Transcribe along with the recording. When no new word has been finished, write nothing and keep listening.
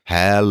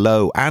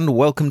Hello and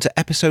welcome to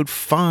episode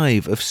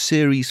 5 of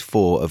series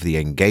 4 of the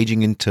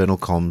Engaging Internal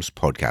Comms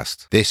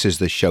podcast. This is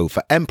the show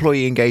for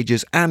employee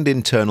engagers and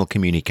internal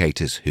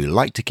communicators who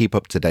like to keep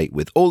up to date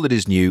with all that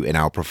is new in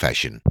our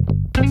profession.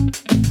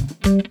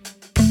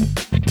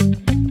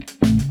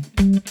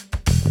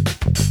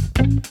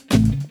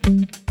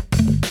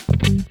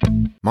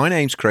 My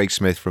name's Craig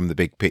Smith from The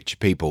Big Picture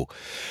People.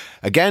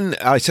 Again,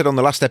 I said on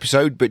the last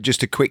episode, but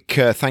just a quick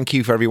thank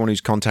you for everyone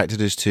who's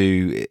contacted us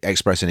to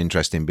express an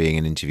interest in being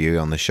an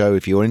interviewee on the show.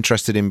 If you're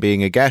interested in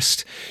being a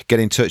guest, get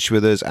in touch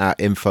with us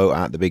at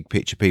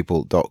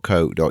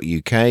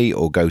info@thebigpicturepeople.co.uk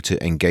or go to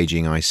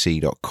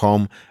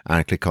engagingic.com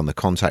and click on the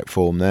contact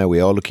form there. We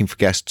are looking for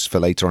guests for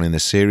later on in the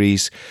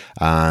series.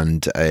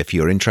 And if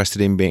you're interested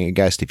in being a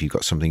guest, if you've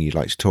got something you'd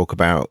like to talk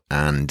about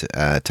and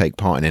take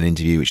part in an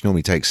interview, which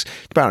normally takes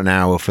about an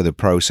hour for the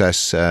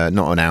process,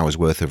 not an hour's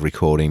worth of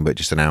recording, but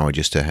just an hour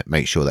just to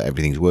make sure that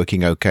everything's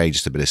working okay,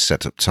 just a bit of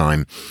setup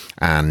time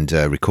and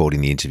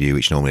recording the interview,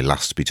 which normally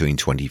lasts between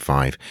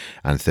 25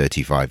 and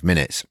 35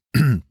 minutes.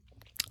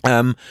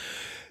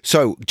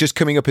 So just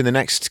coming up in the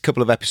next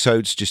couple of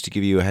episodes, just to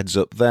give you a heads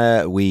up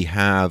there, we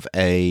have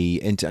an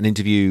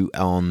interview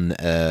on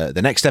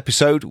the next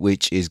episode,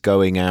 which is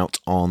going out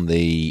on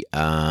the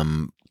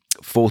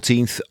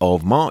 14th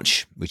of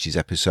March, which is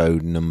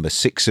episode number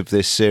 6 of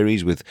this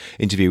series, with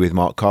interview with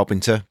Mark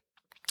Carpenter.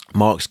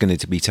 Mark's going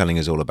to be telling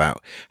us all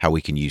about how we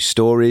can use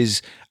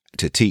stories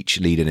to teach,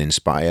 lead and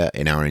inspire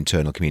in our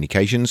internal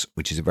communications,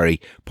 which is a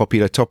very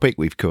popular topic.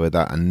 We've covered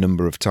that a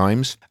number of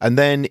times. And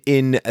then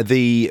in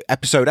the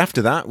episode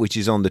after that, which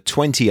is on the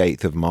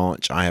 28th of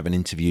March, I have an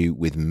interview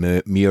with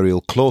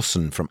Muriel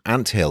Clausen from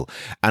Anthill.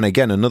 And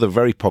again, another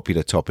very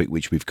popular topic,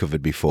 which we've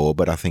covered before,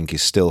 but I think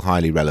is still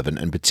highly relevant,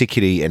 and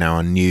particularly in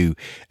our new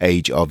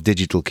age of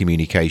digital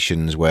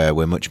communications, where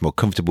we're much more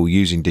comfortable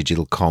using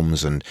digital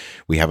comms and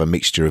we have a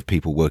mixture of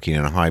people working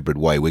in a hybrid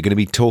way. We're going to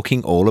be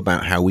talking all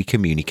about how we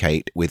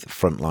communicate with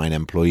frontline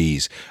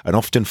employees, and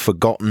often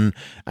forgotten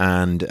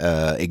and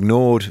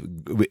ignored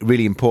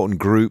really important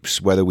groups,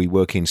 whether we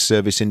work in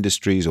service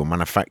industries or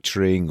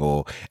manufacturing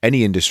or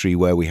any industry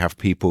where we have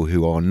people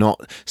who are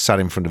not sat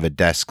in front of a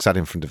desk, sat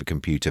in front of a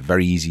computer,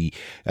 very easy,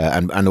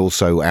 and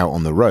also out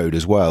on the road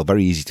as well,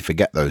 very easy to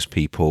forget those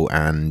people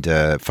and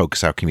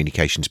focus our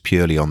communications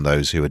purely on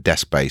those who are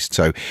desk-based.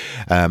 So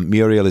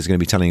Muriel is going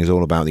to be telling us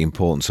all about the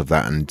importance of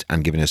that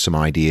and giving us some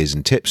ideas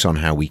and tips on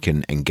how we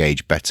can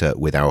engage better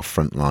with our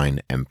frontline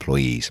employees.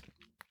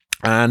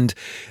 And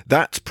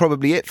that's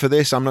probably it for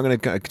this. I'm not going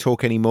to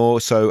talk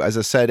anymore. So as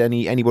I said,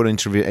 anyone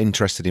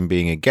interested in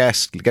being a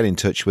guest, get in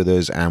touch with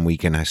us and we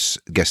can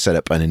set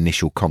up an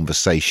initial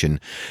conversation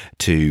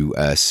to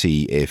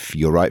see if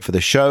you're right for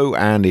the show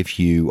and if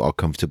you are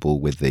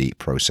comfortable with the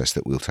process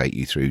that we'll take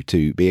you through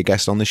to be a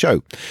guest on the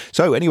show.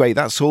 So anyway,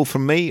 that's all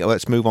from me.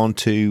 Let's move on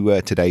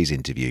to today's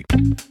interview.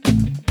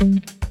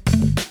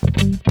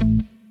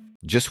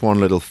 Just one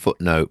little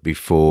footnote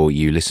before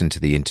you listen to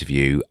the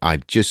interview.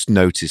 I've just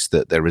noticed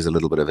that there is a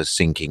little bit of a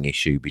syncing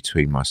issue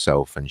between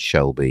myself and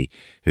Shelby,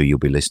 who you'll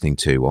be listening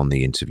to on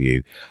the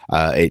interview.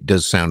 It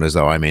does sound as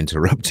though I'm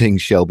interrupting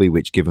Shelby,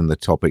 which, given the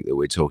topic that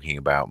we're talking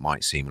about,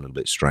 might seem a little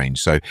bit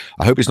strange. So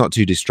I hope it's not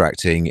too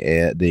distracting.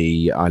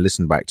 I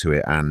listened back to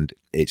it and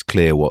it's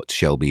clear what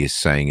Shelby is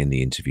saying in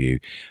the interview.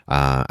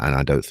 And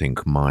I don't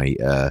think my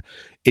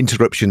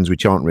interruptions,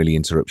 which aren't really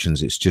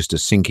interruptions, it's just a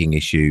syncing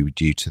issue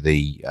due to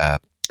the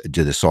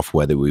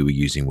software that we were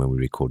using when we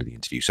recorded the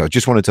interview. So I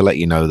just wanted to let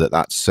you know that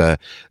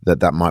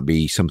that might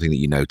be something that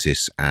you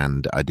notice,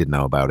 and I did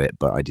know about it,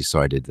 but I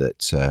decided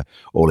that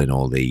all in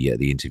all,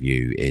 the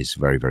interview is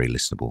very, very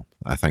listenable.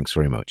 Thanks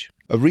very much.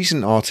 A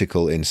recent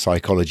article in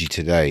Psychology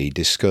Today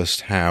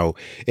discussed how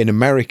in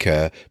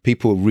America,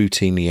 people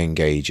routinely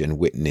engage and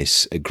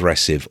witness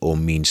aggressive or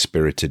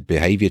mean-spirited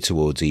behavior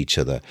towards each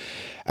other.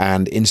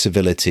 And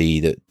incivility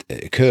that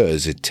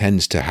occurs, it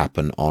tends to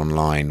happen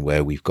online,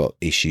 where we've got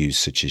issues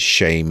such as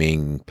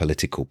shaming,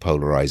 political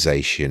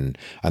polarization,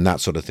 and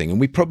that sort of thing. And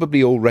we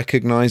probably all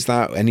recognize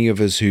that. Any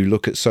of us who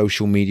look at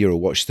social media or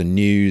watch the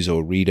news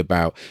or read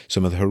about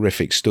some of the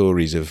horrific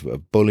stories of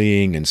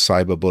bullying and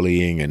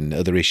cyberbullying and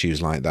other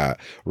issues like that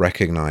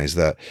recognize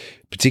that,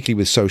 particularly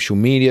with social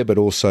media, but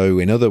also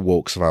in other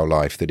walks of our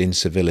life, that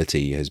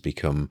incivility has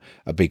become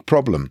a big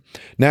problem.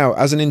 Now,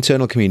 as an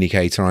internal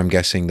communicator, I'm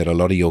guessing that a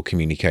lot of your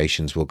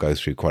communications will go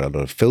through quite a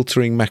lot of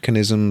filtering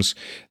mechanisms.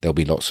 There'll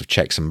be lots of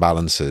checks and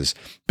balances.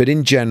 But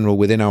in general,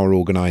 within our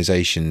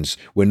organizations,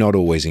 we're not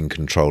always in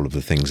control of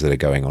the things that are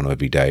going on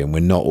every day, and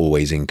we're not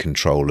always in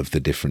control of the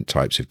different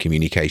types of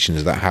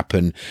communications that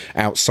happen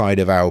outside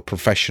of our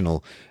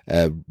professional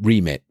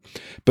remit.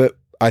 But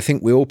I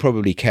think we all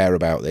probably care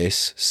about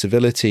this.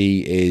 Civility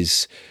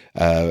is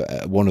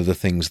one of the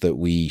things that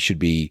we should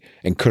be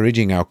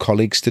encouraging our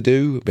colleagues to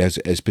do,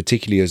 as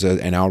particularly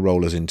in our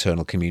role as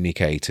internal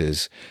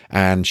communicators,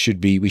 and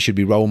we should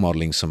be role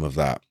modeling some of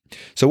that.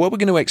 So, what we're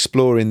going to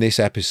explore in this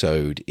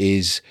episode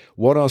is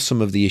what are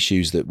some of the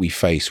issues that we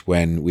face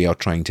when we are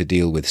trying to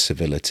deal with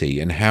civility,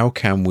 and how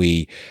can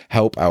we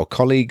help our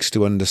colleagues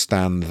to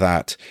understand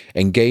that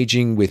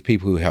engaging with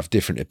people who have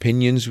different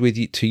opinions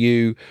to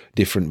you,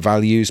 different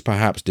values,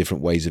 perhaps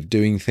different ways of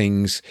doing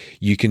things,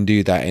 you can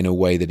do that in a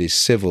way that is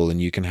civil,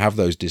 and you can have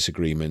those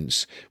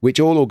disagreements, which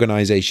all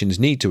organizations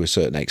need to a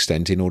certain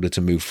extent in order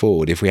to move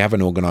forward. If we have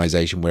an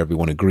organization where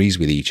everyone agrees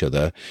with each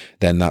other,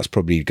 then that's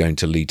probably going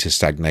to lead to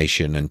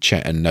stagnation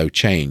and no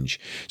change.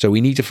 So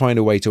we need to find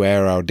a way to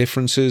air our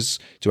differences,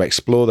 to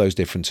explore those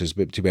differences,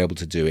 but to be able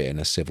to do it in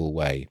a civil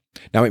way.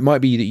 Now, it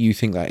might be that you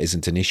think that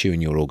isn't an issue in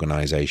your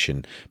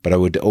organization, but I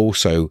would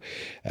also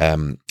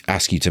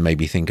ask you to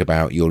maybe think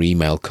about your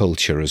email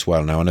culture as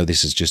well. Now, I know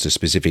this is just a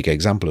specific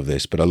example of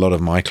this, but a lot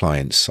of my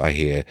clients, I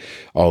hear,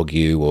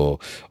 argue or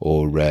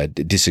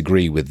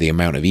disagree with the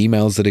amount of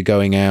emails that are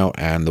going out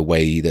and the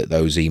way that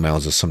those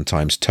emails are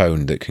sometimes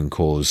toned that can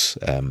cause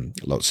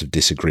lots of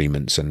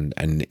disagreements and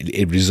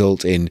it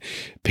result in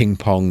ping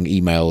pong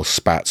email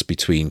spats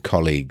between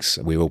colleagues.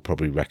 We all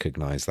probably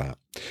recognize that.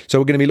 So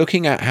we're going to be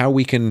looking at how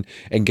we can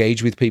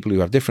engage with people who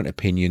have different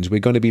opinions.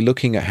 We're going to be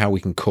looking at how we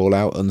can call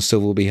out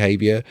uncivil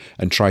behavior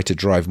and try to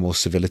drive more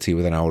civility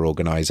within our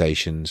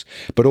organizations,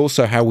 but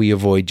also how we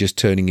avoid just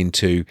turning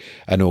into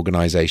an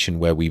organization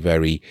where we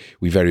very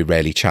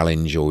rarely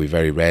challenge, or we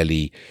very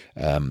rarely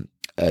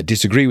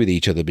disagree with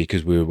each other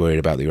because we're worried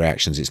about the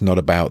reactions. It's not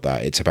about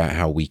that. It's about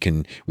how we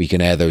can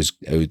air those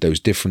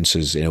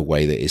differences in a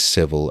way that is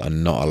civil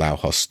and not allow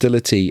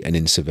hostility and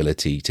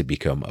incivility to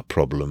become a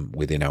problem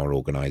within our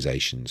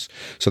organizations.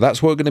 So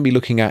that's what we're going to be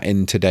looking at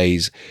in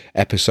today's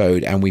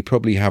episode. And we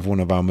probably have one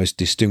of our most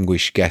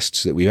distinguished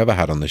guests that we've ever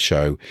had on the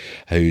show,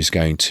 who's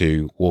going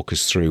to walk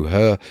us through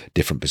her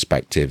different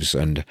perspectives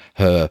and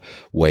her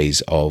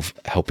ways of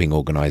helping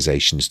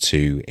organizations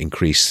to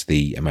increase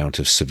the amount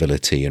of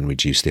civility and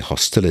reduce the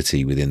hostility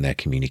within their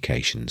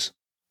communications.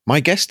 My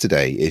guest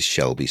today is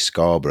Shelby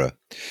Scarborough.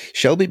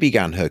 Shelby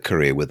began her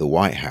career with the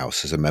White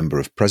House as a member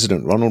of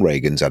President Ronald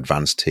Reagan's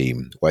advance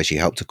team, where she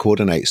helped to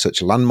coordinate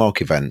such landmark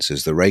events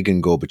as the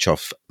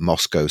Reagan-Gorbachev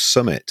Moscow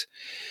Summit.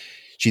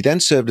 She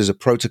then served as a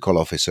protocol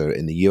officer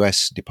in the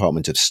US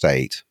Department of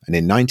State, and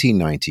in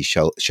 1990,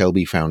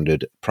 Shelby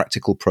founded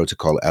Practical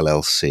Protocol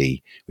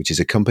LLC, which is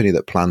a company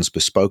that plans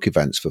bespoke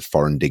events for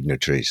foreign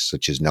dignitaries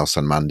such as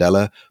Nelson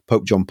Mandela,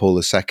 Pope John Paul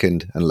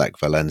II, and Lech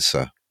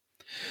Walesa.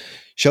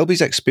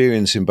 Shelby's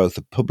experience in both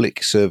the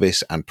public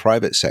service and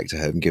private sector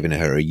have given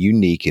her a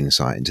unique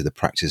insight into the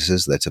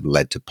practices that have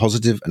led to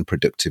positive and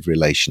productive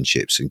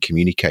relationships and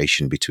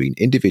communication between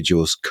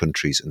individuals,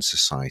 countries, and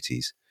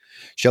societies.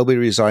 Shelby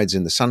resides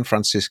in the San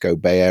Francisco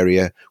Bay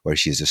Area, where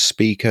she is a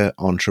speaker,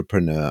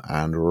 entrepreneur,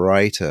 and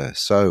writer.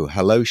 So,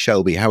 hello,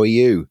 Shelby. How are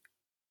you?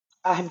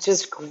 I'm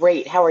just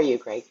great. How are you,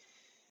 Greg?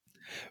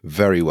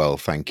 Very well,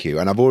 thank you.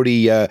 And I've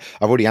already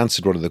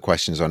answered one of the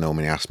questions I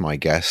normally ask my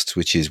guests,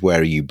 which is where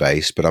are you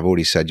based? But I've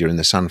already said you're in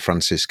the San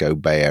Francisco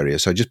Bay Area.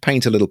 So just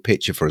paint a little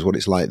picture for us what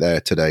it's like there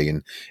today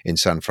in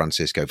San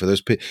Francisco for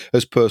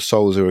those poor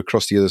souls who are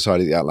across the other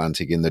side of the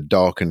Atlantic in the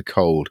dark and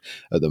cold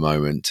at the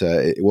moment.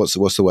 What's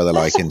the weather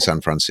like in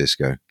San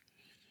Francisco?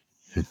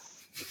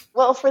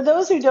 Well, for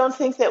those who don't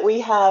think that we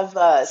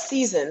have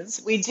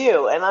seasons, we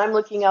do. And I'm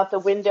looking out the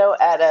window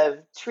at a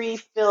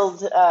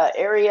tree-filled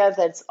area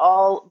that's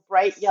all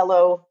bright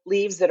yellow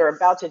leaves that are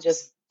about to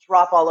just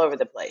drop all over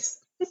the place.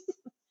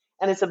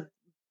 And it's a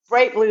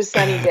bright blue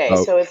sunny day,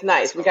 so it's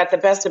nice. We got the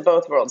best of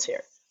both worlds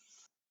here.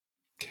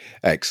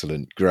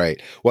 Excellent. Great.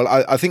 Well,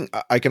 I think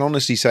I can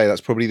honestly say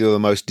that's probably the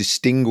most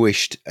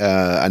distinguished,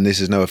 and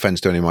this is no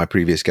offense to any of my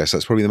previous guests,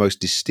 that's probably the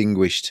most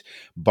distinguished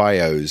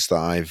bios that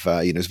I've,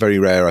 it's very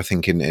rare, I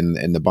think, in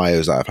the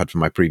bios that I've had from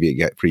my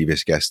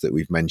previous guests that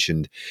we've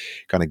mentioned,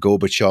 kind of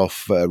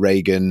Gorbachev,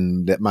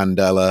 Reagan,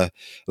 Mandela,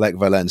 Lech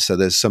Walesa.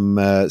 There's some,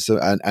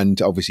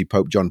 and obviously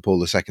Pope John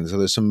Paul II. So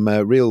there's some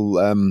real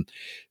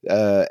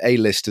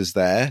A-listers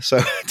there.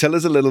 So tell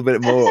us a little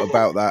bit more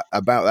about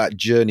that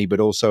journey, but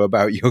also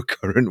about your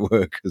current work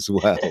as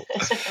well.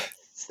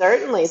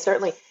 Certainly.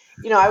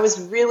 I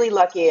was really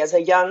lucky as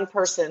a young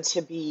person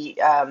to be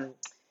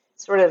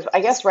sort of, I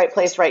guess, right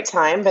place, right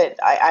time. But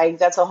I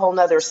that's a whole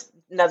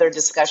another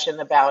discussion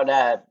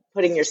about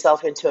putting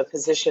yourself into a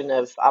position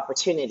of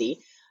opportunity.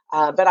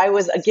 But I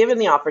was given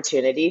the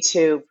opportunity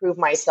to prove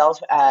myself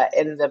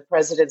in the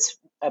President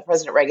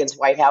Reagan's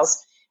White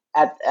House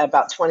at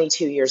about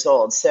 22 years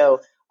old. So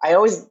I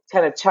always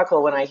kind of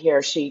chuckle when I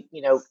hear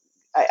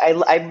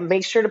I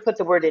make sure to put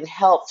the word in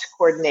helped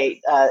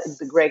coordinate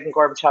the Reagan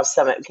Gorbachev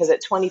summit, because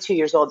at 22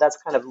 years old, that's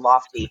kind of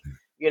lofty,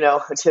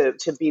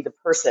 to be the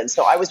person.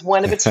 So I was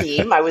one of a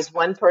team. I was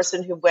one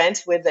person who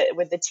went with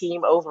the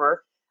team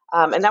over.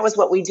 And that was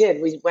what we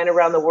did. We went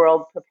around the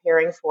world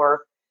preparing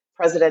for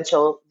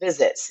presidential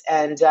visits.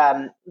 And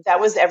that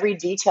was every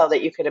detail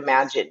that you could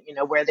imagine,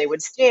 where they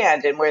would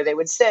stand and where they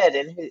would sit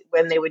and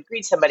when they would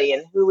greet somebody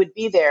and who would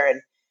be there.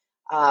 And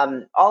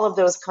all of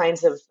those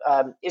kinds of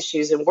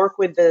issues, and work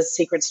with the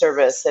Secret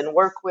Service and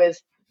work with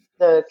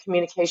the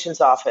communications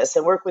office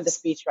and work with the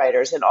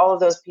speechwriters and all of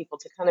those people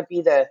to kind of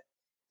be the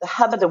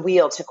hub of the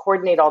wheel to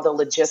coordinate all the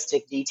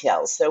logistic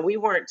details. So we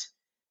weren't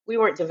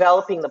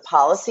developing the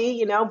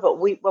policy, but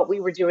what we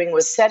were doing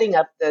was setting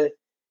up the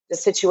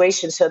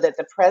situation so that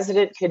the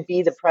president could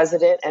be the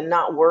president and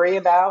not worry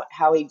about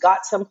how he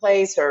got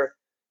someplace, or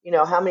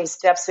how many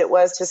steps it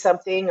was to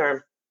something,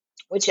 or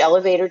which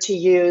elevator to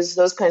use.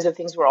 Those kinds of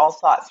things were all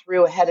thought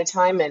through ahead of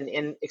time and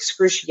in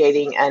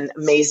excruciating and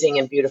amazing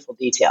and beautiful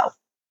detail.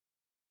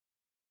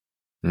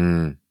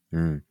 Mm,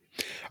 mm.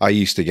 I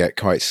used to get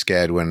quite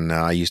scared when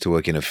I used to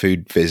work in a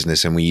food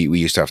business, and we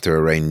used to have to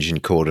arrange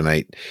and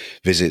coordinate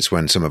visits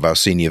when some of our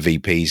senior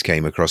VPs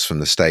came across from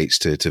the States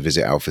to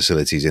visit our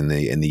facilities in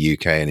the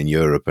UK and in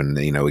Europe. And,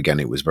 again,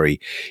 it was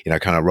very,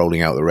 kind of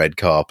rolling out the red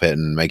carpet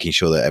and making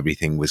sure that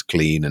everything was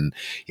clean. And,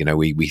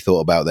 we thought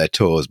about their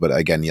tours. But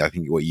again, I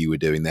think what you were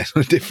doing there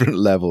on a different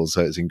level.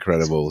 So it's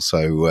incredible.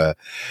 So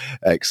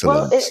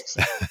excellent. Well,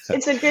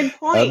 it's a good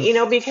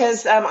point,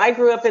 because I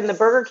grew up in the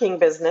Burger King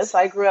business.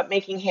 I grew up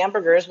making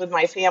hamburgers with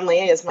my family,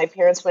 as my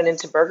parents went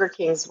into Burger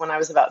King's when I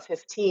was about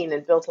 15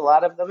 and built a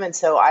lot of them. And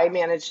so I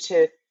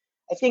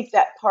think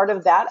that part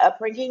of that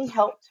upbringing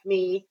helped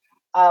me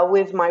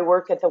with my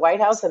work at the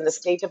White House and the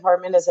State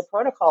Department as a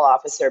protocol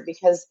officer,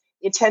 because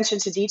the attention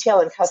to detail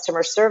and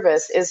customer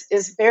service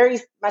is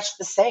very much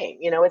the same.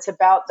 It's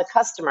about the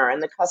customer,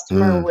 and the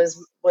customer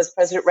was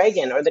President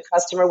Reagan, or the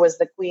customer was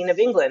the Queen of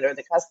England, or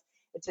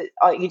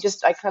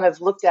I kind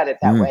of looked at it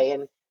that way.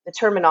 And the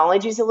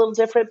terminology is a little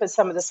different, but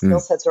some of the skill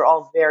sets are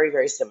all very,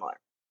 very similar.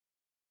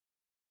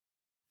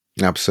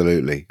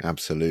 Absolutely.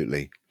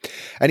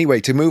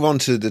 Anyway, to move on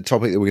to the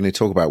topic that we're going to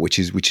talk about, which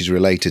is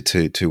related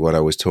to what I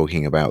was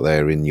talking about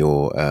there in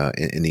your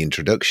in the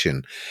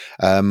introduction,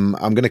 I'm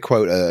going to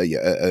quote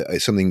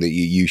something that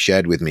you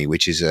shared with me,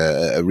 which is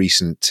a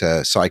recent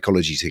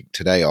Psychology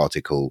Today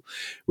article,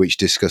 which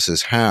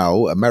discusses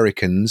how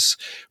Americans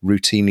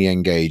routinely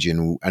engage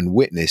in and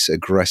witness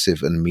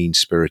aggressive and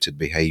mean-spirited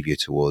behavior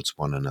towards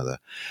one another,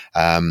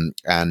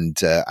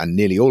 and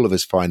nearly all of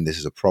us find this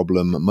as a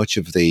problem. Much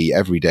of the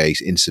everyday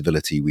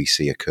incivility we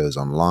see occurs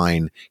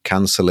online.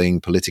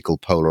 Cancelling, political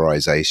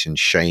polarization,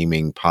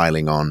 shaming,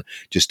 piling on.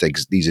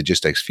 These are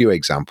just a few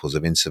examples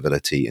of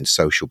incivility and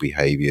social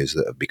behaviors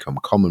that have become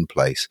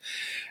commonplace,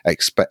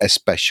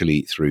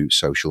 especially through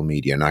social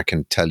media. And I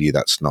can tell you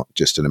that's not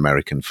just an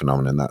American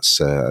phenomenon. That's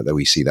that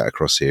we see that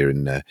across here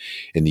in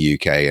the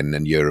UK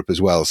and Europe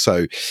as well.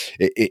 So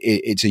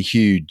it's a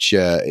huge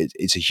area.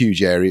 It's a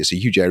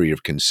huge area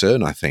of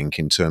concern, I think,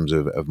 in terms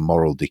of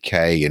moral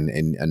decay,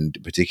 and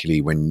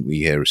particularly when we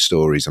hear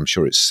stories. I'm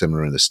sure it's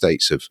similar in the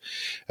States of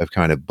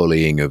kind of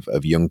bullying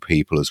of young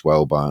people as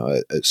well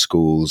at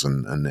schools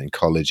and in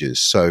colleges.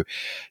 So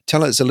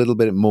tell us a little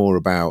bit more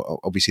about,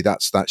 obviously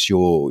that's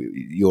your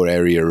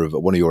area of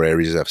one of your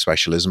areas of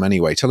specialism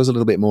anyway. Tell us a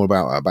little bit more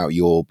about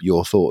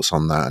your thoughts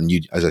on that. And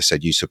you, as I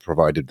said, you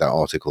provided that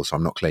article, so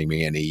I'm not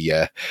claiming any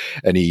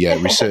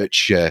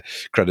research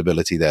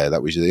credibility there.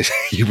 That was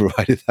you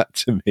provided that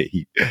to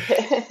me.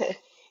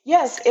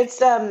 Yes,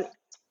 it's I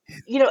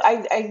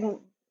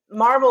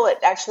marvel at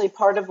actually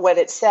part of what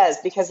it says,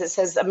 because it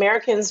says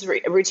Americans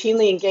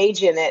routinely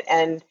engage in it,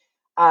 and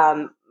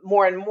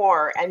more and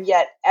more, and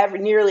yet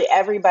nearly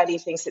everybody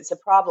thinks it's a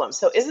problem.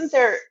 So isn't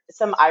there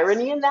some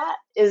irony in that?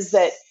 Is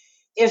that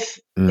if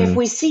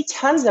we see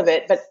tons of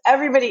it, but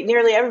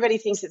nearly everybody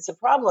thinks it's a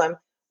problem,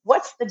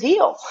 what's the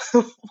deal?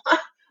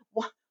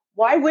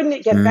 Why wouldn't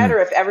it get better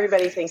if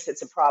everybody thinks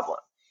it's a problem?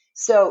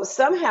 So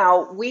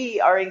somehow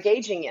we are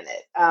engaging in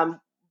it.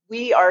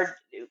 We are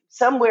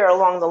somewhere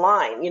along the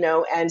line,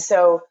 and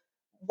so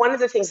one of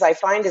the things I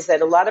find is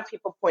that a lot of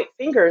people point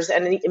fingers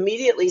and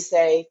immediately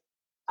say,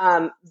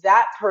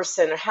 that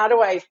person, or how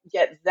do I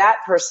get that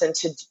person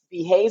to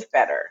behave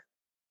better?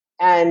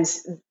 And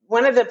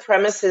one of the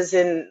premises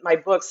in my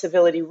book,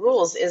 Civility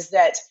Rules, is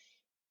that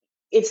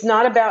it's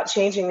not about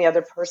changing the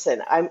other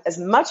person. As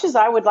much as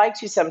I would like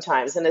to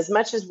sometimes, and as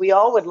much as we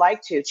all would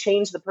like to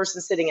change the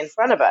person sitting in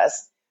front of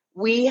us,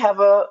 we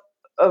have a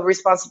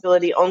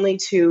responsibility only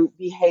to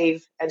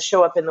behave and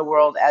show up in the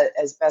world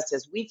as best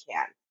as we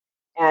can.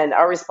 And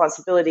our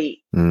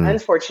responsibility,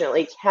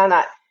 unfortunately,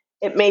 cannot,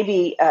 it may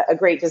be a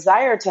great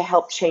desire to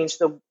help change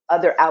the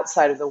other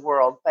outside of the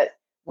world, but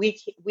we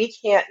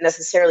can't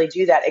necessarily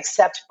do that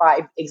except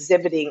by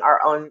exhibiting our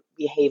own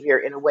behavior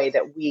in a way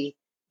that we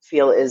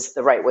feel is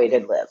the right way to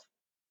live.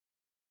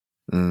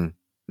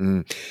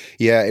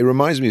 Yeah, it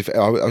reminds me of,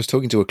 I was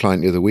talking to a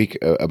client the other week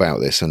about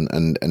this,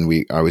 and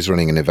I was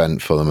running an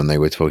event for them, and they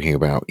were talking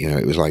about,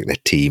 it was like their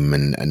team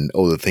and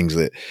all the things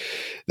that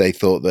they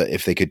thought that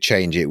if they could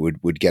change it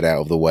would get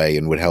out of the way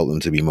and would help them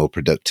to be more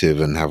productive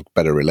and have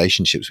better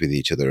relationships with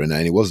each other. And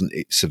it wasn't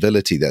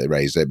civility that they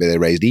raised, but they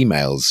raised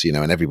emails,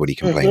 and everybody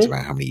complains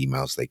about how many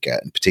emails they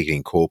get, and particularly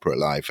in corporate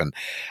life. And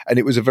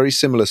it was a very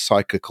similar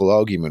cyclical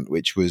argument,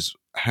 which was,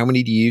 how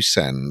many do you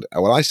send?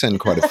 Well, I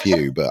send quite a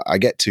few, but I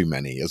get too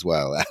many as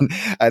well.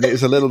 And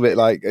it's a little bit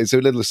like, it's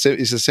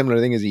a similar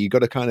thing, is that you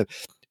got to kind of,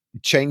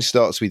 change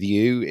starts with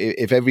you.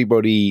 If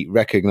everybody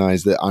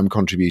recognized that I'm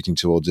contributing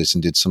towards this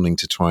and did something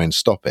to try and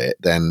stop it,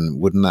 then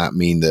wouldn't that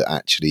mean that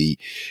actually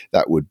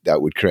that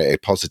would create a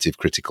positive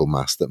critical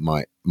mass that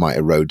might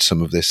erode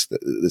some of this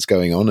that's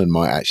going on and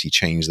might actually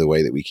change the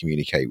way that we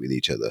communicate with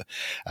each other?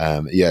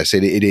 Yes,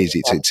 it is.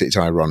 It's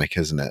ironic,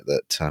 isn't it?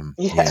 That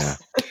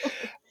Yes. yeah.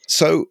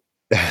 So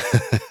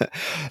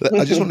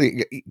I just want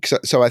to.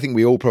 So I think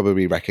we all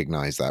probably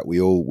recognise that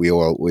we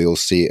all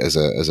see it as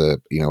a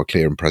a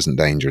clear and present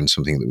danger and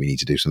something that we need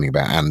to do something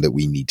about, and that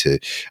we need to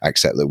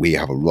accept that we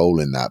have a role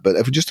in that. But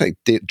if we just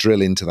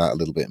drill into that a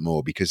little bit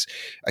more, because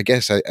I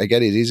guess I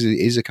get it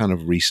is a kind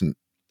of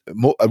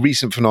a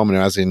recent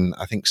phenomenon, as in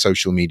I think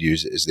social media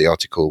is the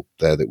article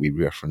there that we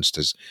referenced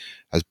has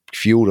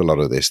fueled a lot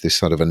of this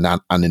sort of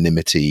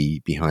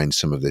anonymity behind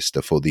some of this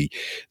stuff, or the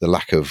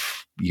lack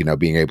of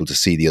being able to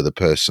see the other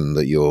person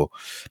that you're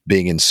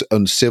being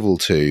uncivil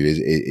to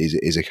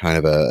is a kind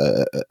of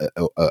a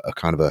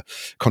kind of a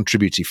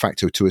contributing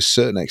factor to a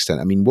certain extent.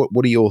 I mean,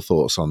 what are your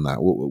thoughts on that,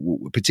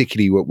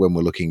 particularly when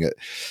we're looking at,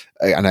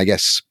 and I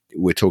guess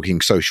we're talking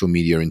social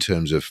media in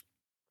terms of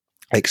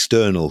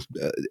external,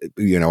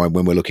 when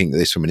we're looking at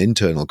this from an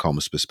internal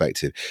commerce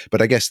perspective.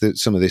 But I guess that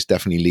some of this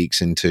definitely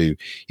leaks into,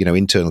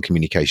 internal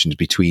communications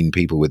between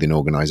people within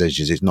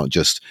organizations. It's not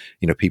just,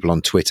 people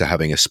on Twitter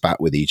having a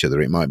spat with each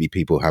other. It might be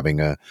people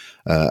having an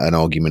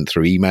argument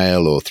through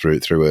email or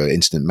through an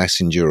instant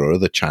messenger or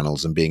other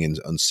channels and being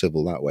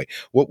uncivil that way.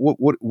 What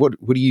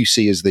do you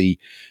see as the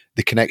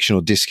connection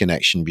or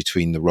disconnection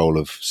between the role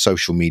of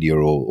social media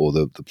or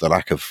the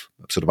lack of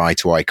sort of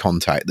eye-to-eye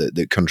contact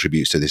that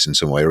contributes to this in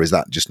some way? Or is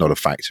that just not a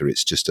factor?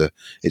 It's just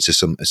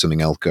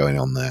something else going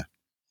on there?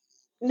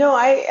 No,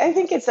 I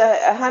think it's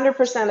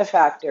 100% a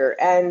factor,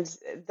 and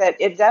that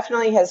it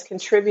definitely has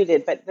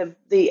contributed. But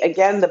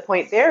the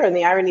point there and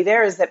the irony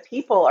there is that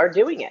people are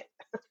doing it.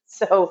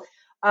 So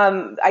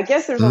I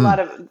guess there's a lot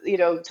of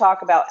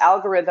talk about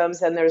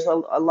algorithms, and there's a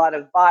lot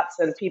of bots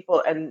and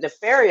people and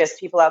nefarious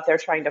people out there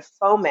trying to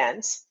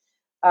foment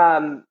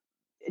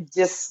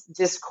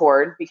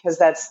discord, because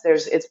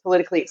it's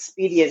politically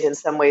expedient in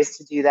some ways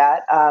to do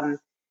that.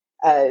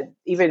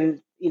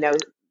 Even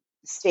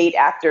state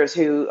actors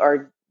who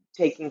are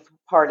taking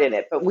part in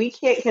it, but we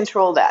can't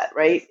control that,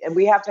 right? And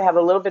we have to have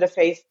a little bit of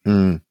faith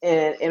in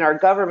our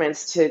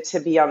governments to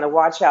be on the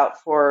watch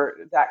out for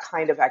that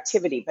kind of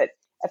activity. But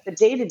at the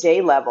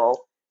day-to-day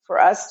level, for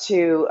us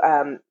to,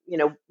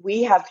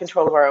 we have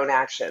control of our own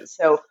actions.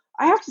 So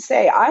I have to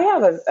say, I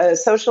have a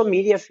social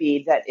media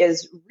feed that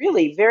is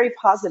really very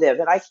positive,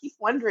 and I keep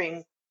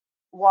wondering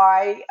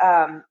why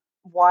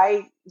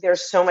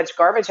there's so much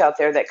garbage out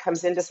there that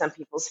comes into some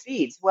people's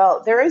feeds.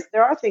 Well, there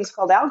are things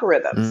called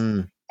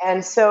algorithms.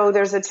 And so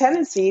there's a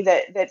tendency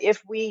that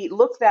if we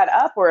look that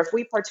up or if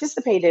we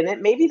participate in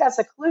it, maybe that's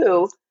a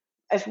clue.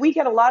 If we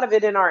get a lot of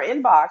it in our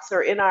inbox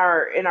or in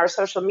our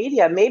social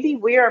media, maybe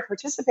we are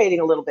participating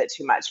a little bit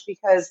too much,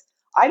 because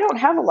I don't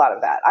have a lot of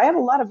that. I have a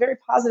lot of very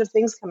positive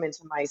things come into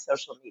my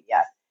social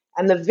media.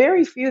 And the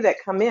very few that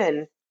come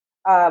in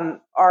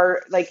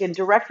are like in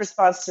direct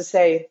response to,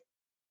 say,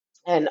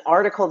 an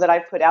article that I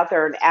put out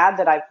there, an ad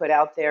that I put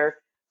out there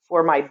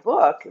for my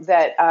book,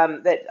 that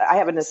I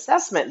have an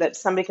assessment that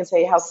somebody can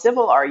say, how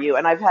civil are you?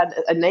 And I've had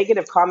a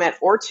negative comment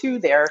or two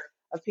there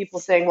of people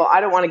saying, well, I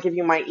don't want to give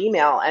you my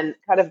email, and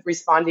kind of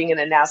responding in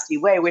a nasty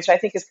way, which I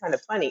think is kind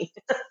of funny.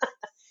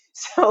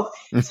 So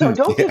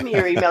don't give me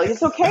your email.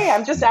 It's okay.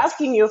 I'm just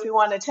asking you if you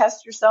want to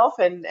test yourself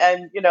and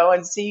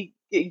see,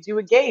 do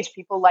a gauge.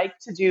 People like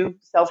to do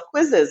self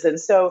quizzes. And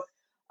so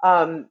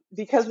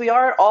because we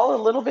are all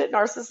a little bit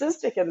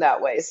narcissistic in that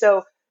way.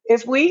 So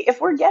if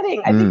we're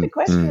getting, I think the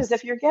question is,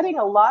 if you're getting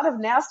a lot of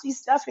nasty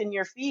stuff in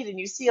your feed and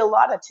you see a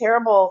lot of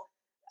terrible,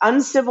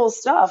 uncivil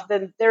stuff,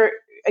 then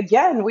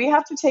again, we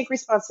have to take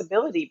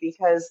responsibility,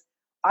 because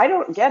I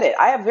don't get it.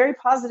 I have very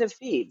positive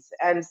feeds,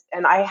 and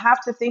I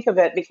have to think of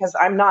it because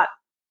I'm not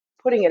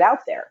putting it out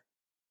there.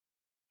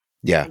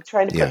 Yeah. I'm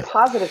trying to put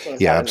positive things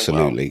out. Yeah,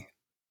 absolutely.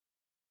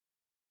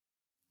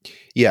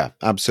 Yeah,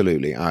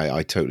 absolutely.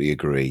 I totally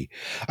agree.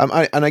 And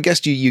I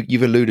guess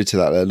you've alluded to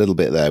that a little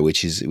bit there,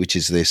 which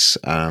is this.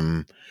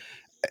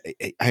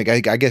 I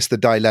guess the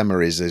dilemma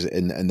is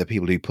and the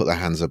people who put their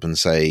hands up and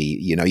say,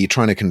 you're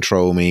trying to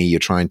control me, you're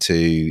trying to,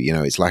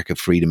 it's lack of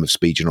freedom of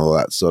speech and all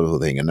that sort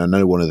of thing. And I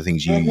know one of the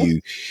things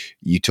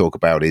you talk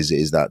about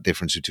is that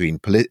difference between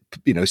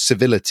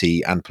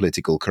civility and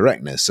political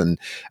correctness, and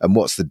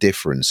what's the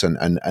difference,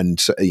 and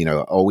so,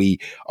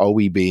 are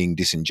we being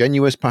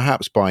disingenuous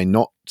perhaps by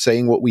not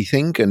saying what we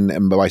think,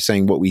 and by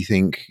saying what we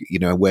think,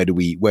 where do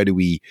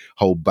we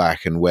hold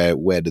back, and where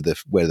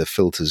the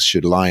filters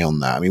should lie on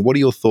that? I mean, what are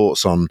your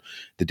thoughts on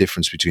the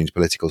difference between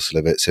political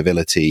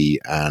civility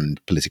and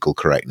political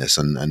correctness,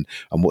 and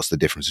what's the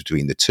difference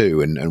between the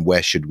two, and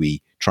where should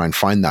we try and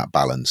find that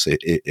balance,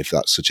 if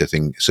that's such a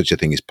thing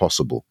is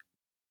possible?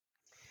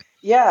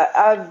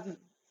 Yeah,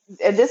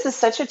 and this is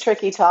such a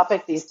tricky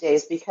topic these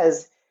days,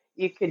 because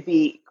you could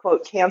be,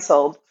 quote,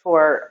 canceled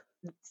for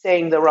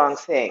saying the wrong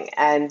thing.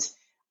 And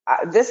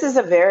this is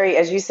a very,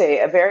 as you say,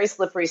 a very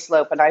slippery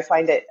slope, and I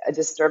find it a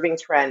disturbing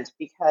trend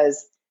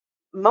because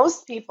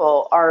most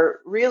people are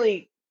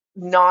really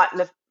not,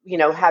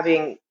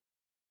 having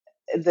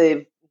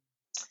the,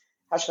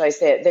 how should I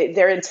say it?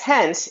 Their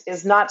intent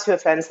is not to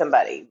offend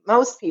somebody.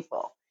 Most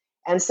people,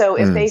 and so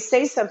if Mm, they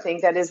say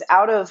something that is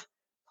out of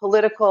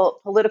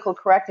political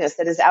correctness,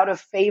 that is out of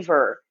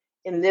favor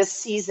in this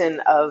season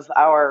of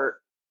our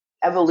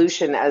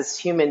evolution as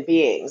human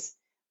beings,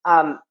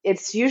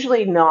 it's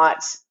usually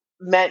not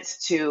meant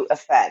to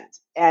offend.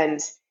 And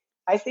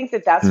I think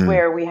that that's mm,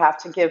 where we have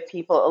to give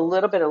people a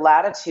little bit of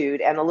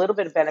latitude and a little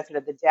bit of benefit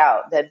of the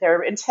doubt that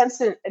their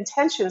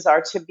intentions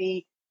are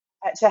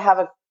to have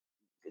a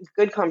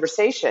good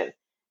conversation.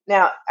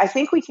 Now, I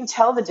think we can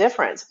tell the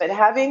difference, but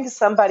having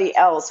somebody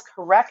else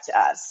correct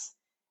us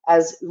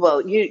as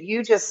well,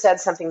 you just said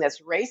something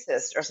that's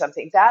racist or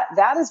something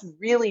that is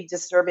really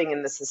disturbing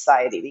in the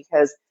society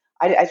because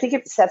I think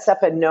it sets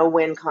up a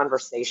no-win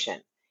conversation,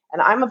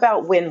 and I'm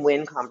about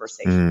win-win mm,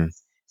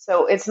 conversations.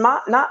 So it's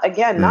not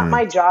again not mm,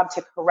 my job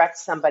to correct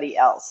somebody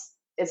else.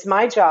 It's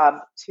my job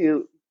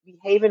to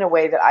behave in a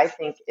way that I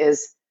think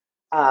is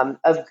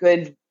of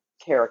good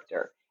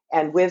character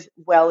and with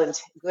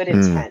good mm,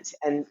 intent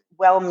and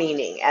well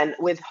meaning and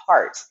with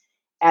heart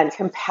and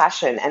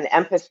compassion and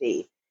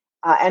empathy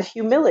and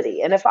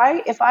humility. And if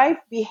I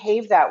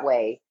behave that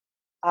way,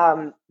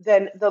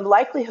 then the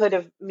likelihood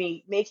of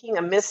me making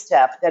a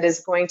misstep that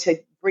is going to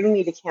bring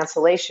me to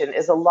cancellation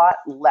is a lot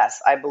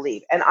less, I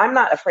believe. And I'm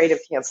not afraid of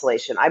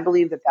cancellation. I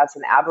believe that that's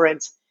an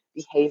aberrant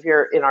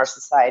behavior in our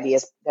society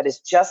that is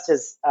just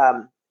as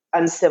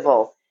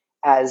uncivil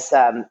as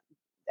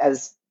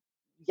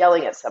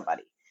yelling at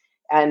somebody.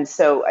 And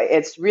so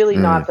it's really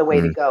not mm, the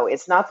way to mm, go.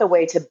 It's not the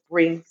way to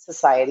bring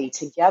society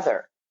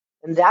together.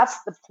 And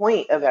that's the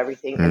point of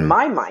everything in mm,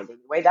 my mind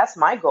anyway. That's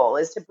my goal,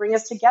 is to bring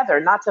us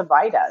together, not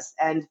divide us.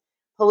 And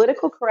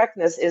political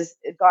correctness is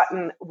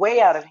gotten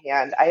way out of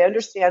hand. I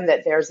understand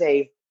that there's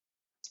a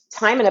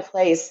time and a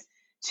place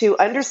to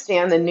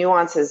understand the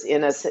nuances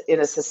in a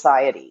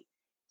society.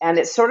 And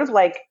it's sort of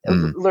like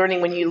mm.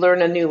 learning when you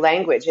learn a new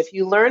language. If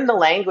you learn the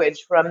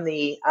language from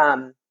the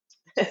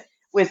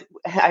with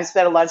I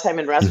spent a lot of time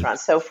in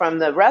restaurants. So from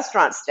the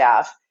restaurant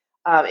staff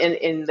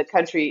in the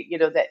country,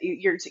 that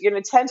you're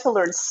going to tend to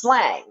learn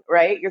slang,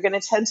 right? You're going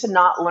to tend to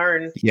not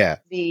learn Yeah.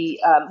 the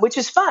which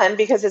is fun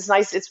because it's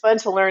nice. It's fun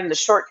to learn the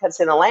shortcuts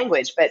in a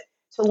language, but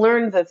to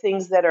learn the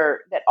things that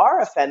are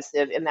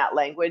offensive in that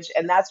language,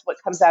 and that's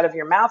what comes out of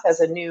your mouth as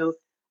a new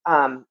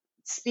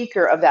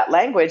speaker of that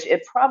language.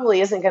 It probably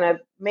isn't going to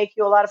make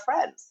you a lot of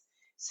friends.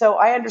 So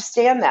I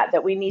understand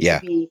that we need to Yeah.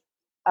 be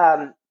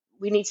um,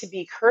 we need to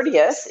be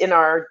courteous in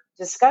our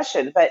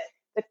discussion, but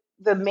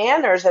the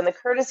manners and the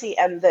courtesy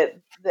and the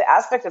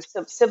aspect of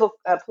civil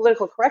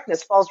political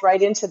correctness falls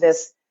right into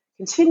this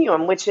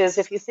continuum, which is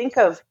if you think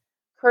of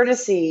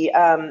courtesy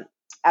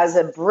as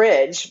a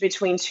bridge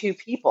between two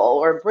people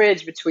or a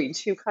bridge between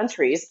two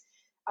countries,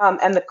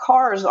 and the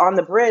cars on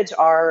the bridge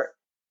are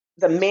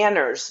the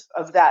manners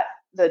of that,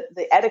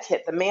 the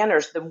etiquette, the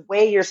manners, the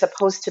way you're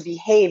supposed to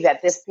behave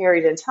at this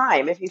period in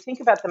time. If you think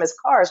about them as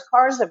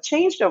cars have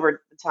changed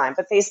over the time,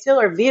 but they still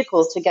are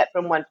vehicles to get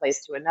from one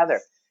place to another.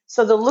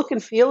 So the look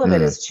and feel of it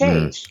Mm, has mm,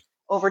 changed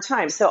over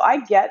time. So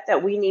I get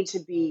that we need to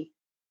be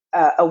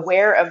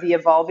aware of the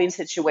evolving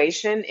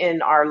situation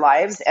in our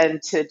lives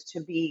and to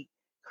be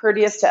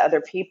courteous to other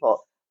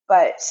people.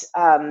 But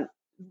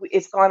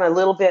it's gone a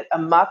little bit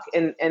amok.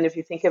 And if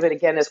you think of it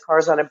again as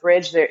cars on a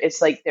bridge,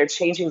 it's like they're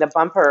changing the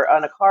bumper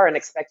on a car and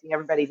expecting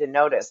everybody to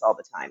notice all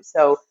the time.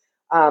 So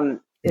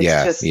it's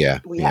yeah. just Yeah.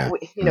 Yeah.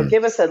 Mm,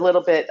 give us a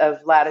little bit of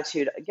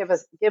latitude.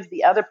 Give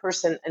the other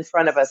person in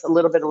front of us a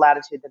little bit of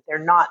latitude that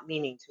they're not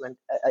meaning to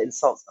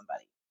insult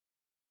somebody,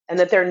 and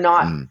that they're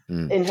not mm,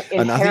 mm. And I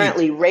think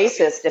inherently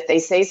racist if they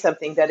say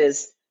something that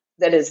is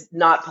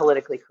not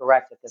politically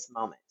correct at this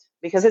moment,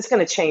 because it's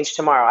going to change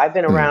tomorrow. I've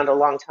been mm. around a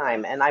long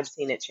time and I've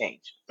seen it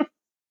change.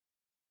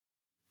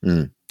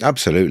 Mm,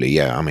 absolutely,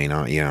 yeah. I mean,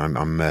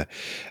 I'm a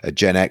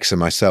Gen Xer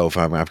myself.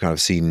 I've kind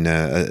of seen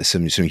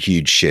some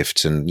huge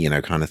shifts, and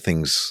kind of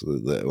things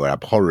that were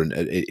abhorrent.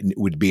 It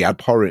would be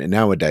abhorrent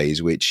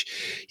nowadays, which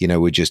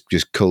were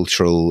just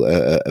cultural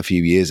a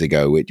few years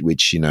ago.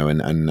 Which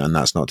and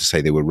that's not to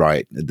say they were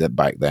right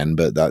back then,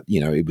 but that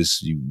it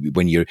was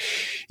when you're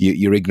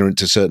ignorant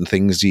to certain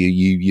things,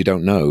 you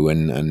don't know,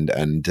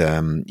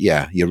 and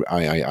yeah,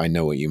 I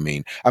know what you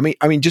mean. I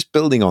mean, just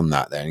building on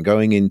that, then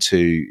going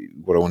into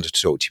what I wanted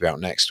to talk to you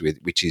about next,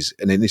 which is,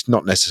 and it's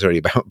not necessarily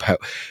about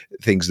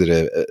things that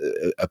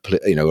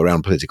are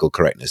around political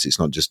correctness. It's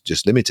not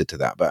just limited to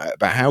that,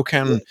 but how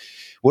can,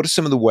 what are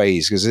some of the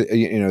ways? Because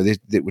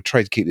we're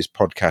trying to keep this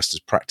podcast as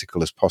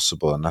practical as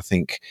possible, and I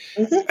think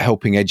Hmm.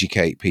 helping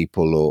educate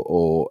people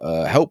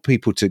or help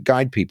people, to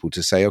guide people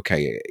to say,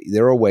 okay,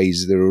 there are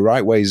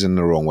right ways and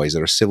there are wrong ways.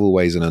 There are civil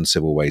ways and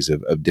uncivil ways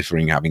of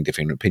having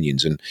different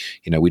opinions. And,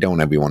 we don't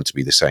want everyone to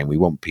be the same. We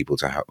want people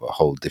to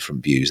hold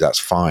different views. That's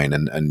fine.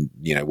 And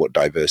what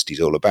diversity is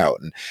all about,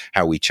 and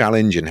how we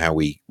challenge and how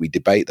we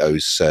debate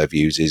those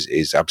views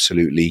is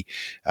absolutely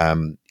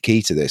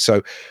key to this.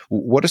 So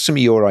what are some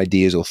of your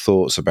ideas or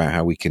thoughts about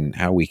how we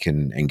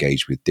can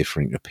engage with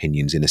differing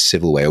opinions in a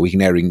civil way, or we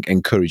can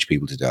encourage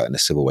people to do that in a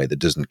civil way that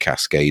doesn't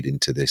cascade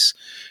into this,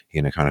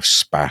 kind of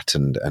spat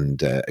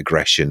and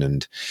aggression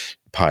and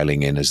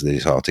piling in, as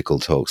this article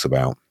talks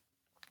about?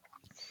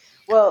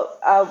 Well,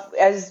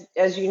 as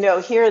you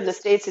know, here in the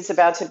States, it's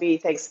about to be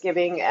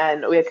Thanksgiving,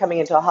 and we're coming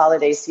into a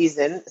holiday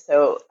season.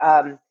 So,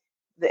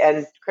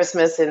 and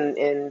Christmas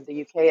in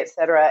the UK, et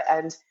cetera.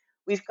 And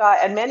we've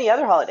got, and many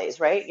other holidays,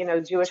 right?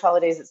 Jewish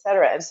holidays, et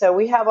cetera. And so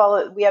we have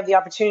the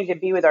opportunity to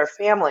be with our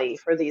family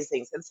for these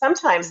things. And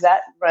sometimes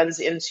that runs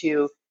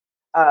into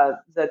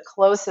the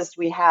closest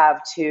we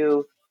have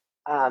to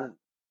um,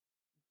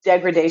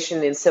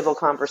 degradation in civil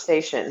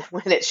conversation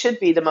when it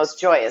should be the most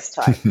joyous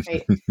time,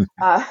 right?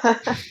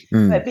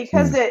 But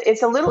because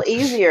it's a little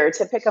easier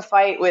to pick a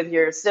fight with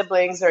your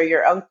siblings or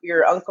your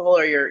uncle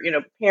or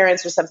your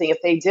parents or something if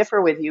they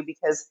differ with you,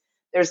 because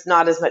there's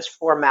not as much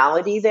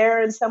formality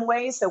there in some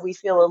ways. So we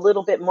feel a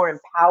little bit more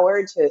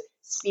empowered to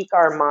speak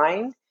our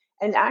mind.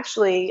 And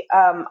actually,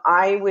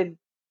 I would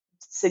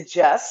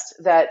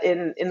suggest that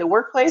in the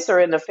workplace or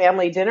in a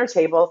family dinner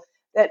table,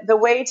 that the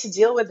way to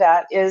deal with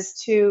that is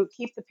to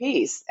keep the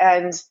peace.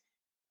 And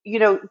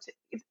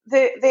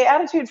the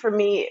attitude for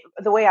me,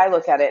 the way I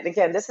look at it, and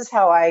again, this is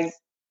how I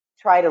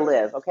try to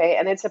live, okay?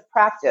 And it's a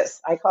practice.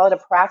 I call it a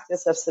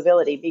practice of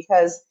civility,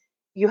 because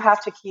you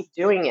have to keep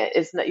doing it.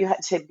 It's not, you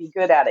have to be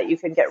good at it. You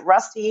can get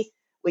rusty.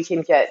 We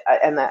can get,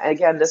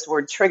 again, this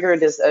word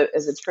triggered is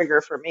a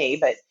trigger for me,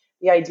 but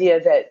the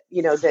idea that,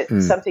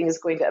 that something is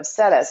going to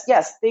upset us.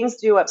 Yes, things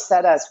do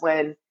upset us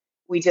when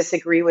we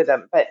disagree with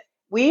them, but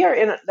we are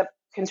in the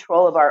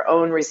control of our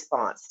own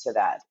response to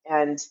that.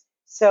 And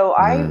so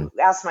I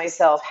asked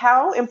myself,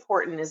 how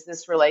important is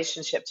this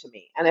relationship to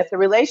me? And if the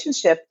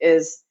relationship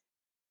is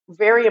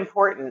very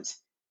important,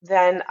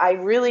 then I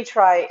really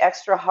try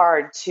extra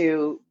hard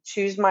to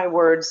choose my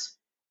words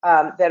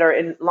that are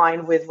in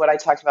line with what I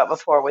talked about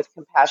before, with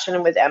compassion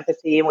and with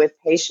empathy and with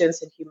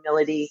patience and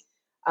humility,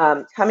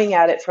 coming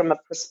at it from a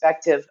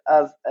perspective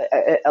of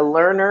a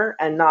learner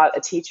and not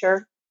a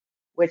teacher,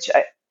 which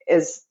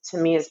is, to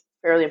me, is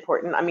fairly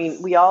important. I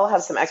mean, we all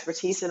have some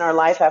expertise in our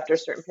life after a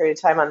certain period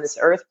of time on this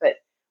earth, but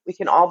we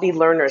can all be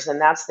learners,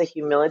 and that's the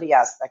humility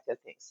aspect of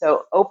things.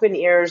 So open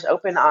ears,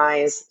 open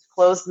eyes,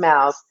 closed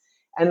mouth.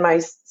 And my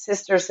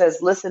sister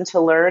says, listen to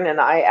learn.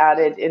 And I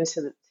added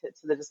to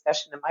the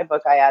discussion in my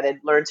book, I added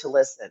learn to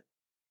listen.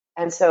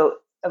 And so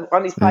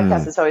on these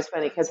podcasts, it's always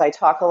funny because I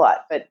talk a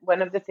lot. But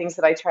one of the things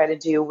that I try to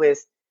do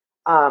with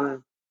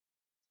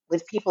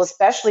people,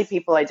 especially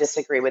people I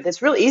disagree with,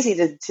 it's real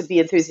easy to be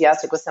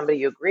enthusiastic with somebody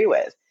you agree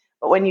with.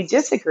 But when you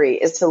disagree,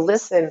 is to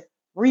listen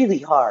really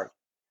hard.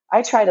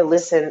 I try to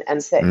listen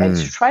and say, and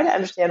try to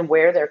understand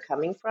where they're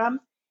coming from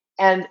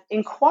and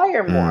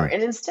inquire more.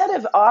 And instead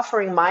of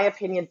offering my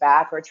opinion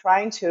back or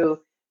trying to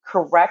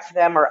correct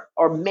them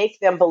or make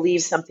them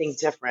believe something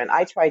different,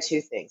 I try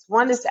two things.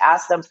 One is to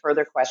ask them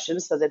further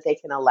questions so that they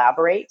can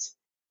elaborate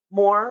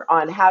more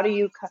on how do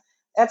you,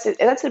 that's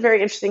a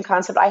very interesting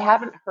concept. I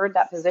haven't heard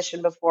that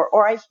position before,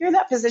 or I hear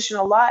that position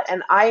a lot,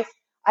 and I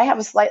have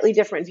a slightly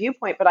different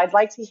viewpoint, but I'd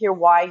like to hear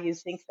why you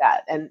think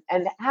that. And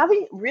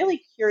having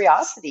really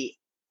curiosity,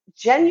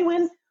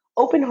 genuine,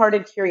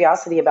 open-hearted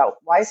curiosity about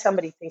why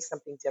somebody thinks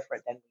something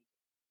different than we do.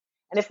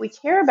 And if we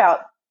care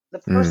about the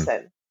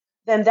person,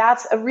 then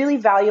that's a really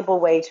valuable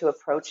way to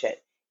approach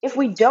it. If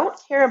we don't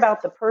care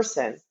about the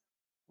person,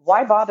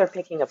 why bother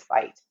picking a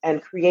fight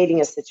and creating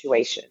a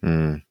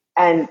situation?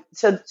 And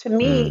so to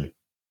me,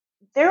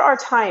 there are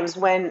times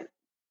when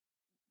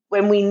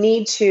we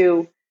need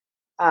to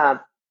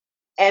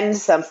end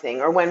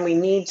something, or when we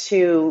need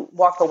to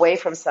walk away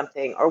from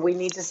something, or we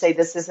need to say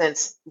this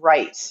isn't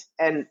right.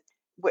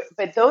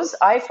 But those,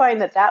 I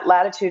find that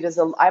latitude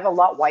I have a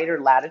lot wider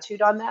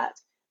latitude on that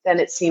than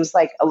it seems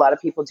like a lot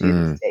of people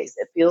do these days.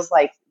 It feels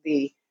like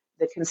the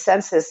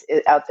consensus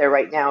out there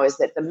right now is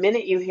that the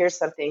minute you hear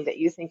something that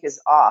you think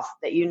is off,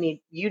 that you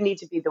need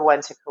to be the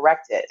one to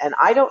correct it. And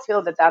I don't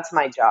feel that that's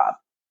my job.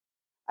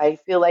 I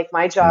feel like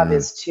my job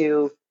is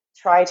to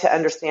try to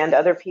understand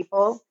other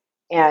people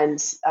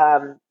and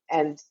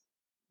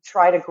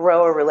try to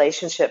grow a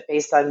relationship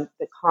based on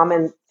the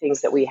common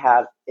things that we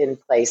have in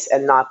place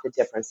and not the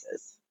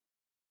differences.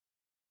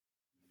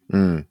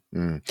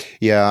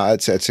 Yeah,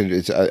 that's that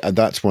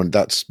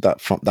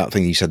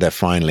thing you said there.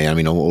 Finally, I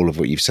mean, all of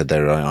what you've said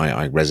there,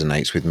 I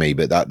resonates with me.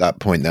 But that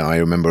point that I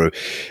remember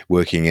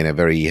working in a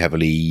very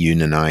heavily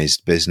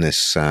unionized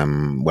business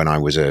when I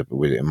was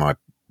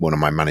one of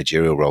my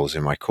managerial roles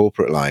in my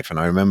corporate life, and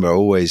I remember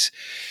always.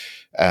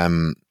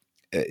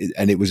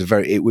 And it was the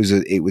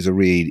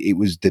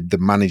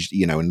managed,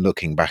 and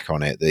looking back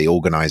on it, the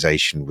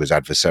organization was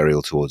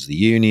adversarial towards the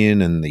union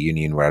and the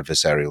union were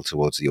adversarial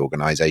towards the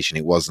organization.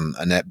 It wasn't,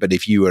 but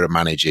if you were a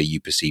manager,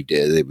 you perceived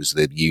it was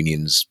the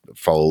union's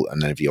fault.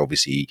 And then if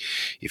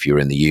you're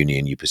in the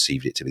union, you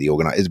perceived it to be the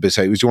organizer. But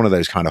so it was one of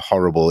those kind of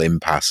horrible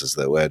impasses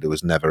that where there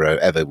was never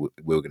ever we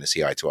were going to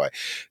see eye to eye.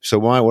 So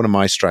one of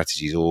my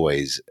strategies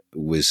always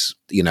was,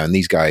 and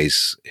these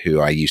guys who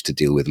I used to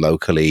deal with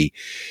locally,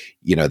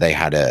 they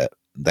had a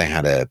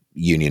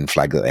union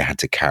flag that they had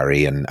to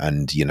carry, and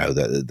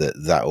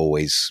that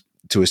always,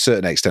 to a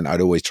certain extent, I'd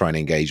always try and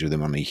engage with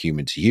them on a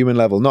human to human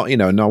level. Not,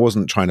 and I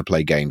wasn't trying to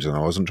play games and I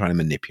wasn't trying to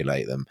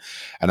manipulate them.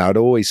 And I'd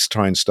always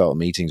try and start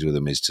meetings with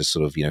them is to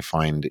sort of,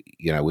 find,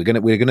 we're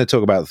going to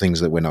talk about things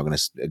that we're not going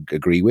to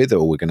agree with,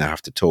 or we're going to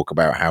have to talk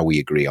about how we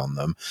agree on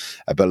them.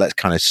 But let's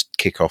kind of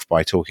kick off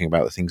by talking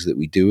about the things that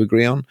we do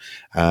agree on.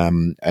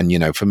 And,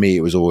 for me,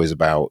 it was always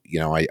about,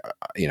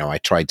 I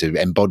tried to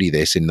embody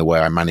this in the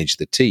way I managed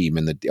the team,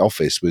 and the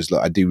office was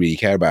like, I do really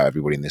care about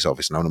everybody in this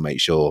office, and I want to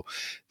make sure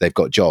they've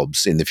got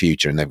jobs in the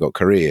future and they've got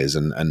careers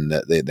and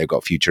that they've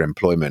got future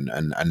employment.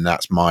 And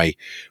that's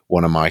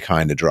one of my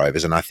kind of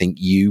drivers. And I think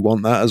you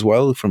want that as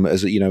well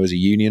as a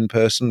union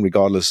person,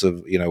 regardless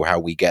of, how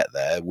we get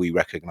there, we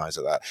recognize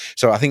that.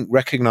 So I think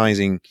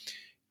recognizing,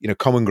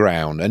 common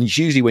ground. And it's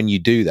usually when you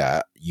do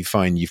that, you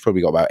find you've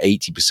probably got about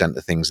 80% of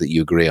the things that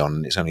you agree on.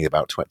 And it's only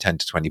about 10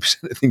 to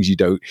 20% of the things you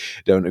don't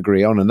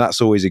agree on. And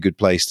that's always a good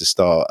place to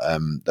start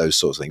those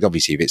sorts of things.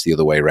 Obviously, if it's the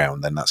other way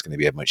around, then that's going to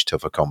be a much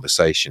tougher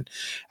conversation.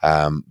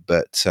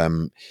 But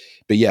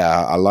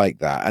yeah, I like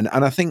that. And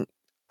I think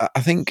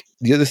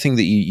the other thing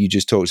that you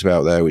just talked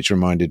about there, which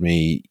reminded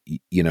me,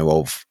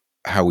 of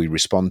how we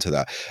respond to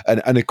that.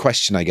 And a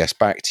question, I guess,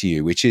 back to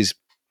you, which is,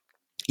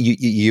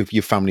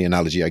 your family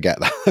analogy, I get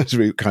that. It's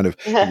really kind of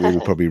really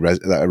probably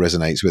that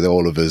resonates with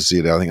all of us.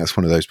 I think that's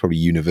one of those probably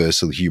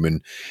universal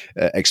human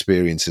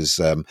experiences.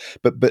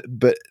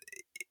 But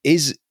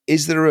is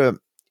there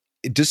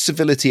does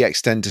civility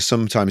extend to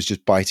sometimes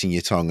just biting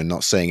your tongue and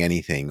not saying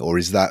anything, or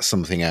is that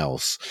something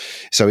else?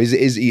 So is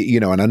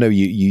and I know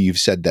you've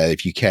said that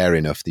if you care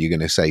enough that you're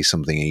going to say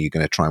something and you're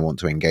going to try and want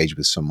to engage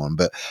with someone.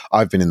 But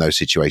I've been in those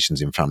situations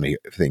in family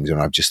things,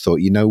 and I've just thought,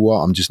 what,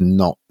 I'm just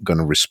not going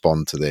to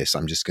respond to this.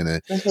 I'm just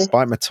going to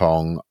bite my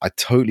tongue. I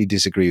totally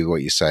disagree with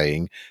what you're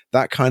saying.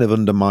 That kind of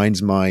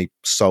undermines my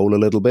soul a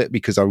little bit,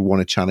 because I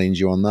want to challenge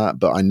you on that.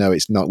 But I know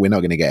we're not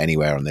going to get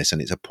anywhere on this,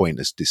 and it's a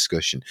pointless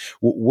discussion.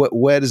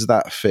 Where does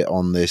that fit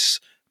on this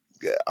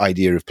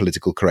idea of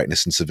political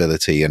correctness and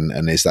civility,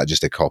 and is that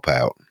just a cop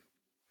out?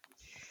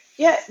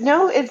 Yeah,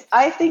 no,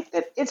 I think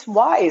that it's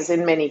wise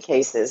in many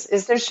cases.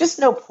 There's just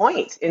no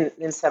point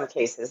in some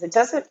cases. It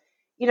doesn't,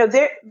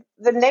 the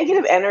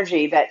negative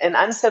energy that an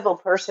uncivil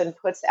person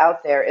puts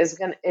out there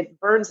it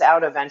burns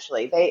out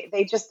eventually.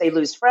 They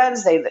lose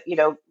friends.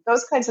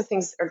 Those kinds of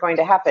things are going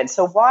to happen.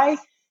 So why,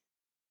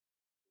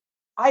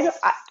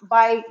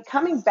 by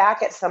coming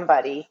back at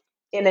somebody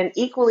in an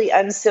equally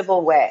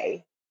uncivil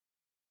way,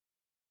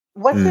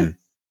 to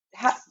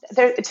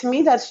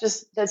me, that's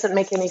just doesn't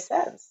make any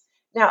sense.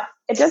 Now,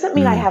 it doesn't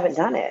mean I haven't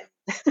done it.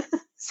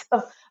 So,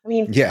 I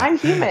mean, yeah. I'm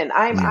human.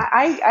 I'm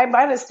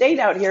going to state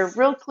out here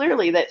real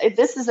clearly that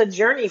this is a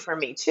journey for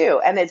me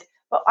too.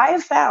 But I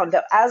have found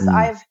that as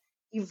I've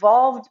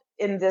evolved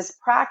in this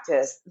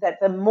practice, that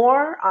the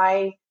more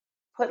I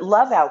put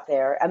love out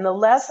there and the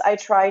less I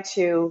try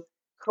to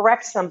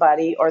correct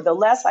somebody, or the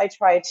less I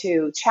try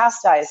to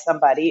chastise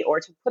somebody or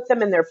to put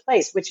them in their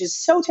place, which is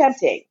so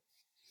tempting.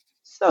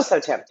 So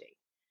tempting.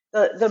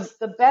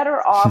 The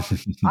better off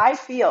I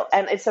feel,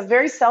 and it's a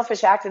very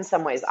selfish act in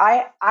some ways.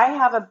 I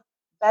have a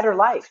better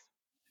life.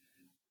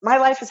 My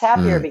life is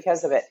happier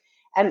because of it.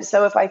 And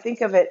so if I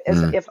think of it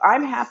as if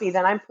I'm happy,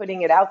 then I'm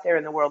putting it out there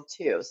in the world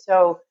too.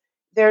 So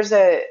there's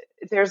an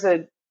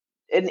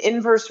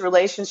inverse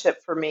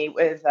relationship for me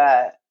with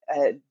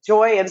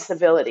joy and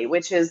civility,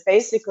 which is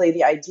basically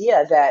the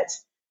idea that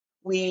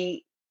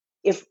the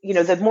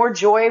more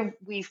joy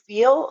we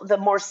feel, the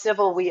more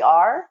civil we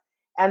are.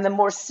 And the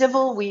more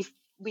civil we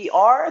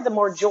are, the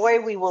more joy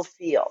we will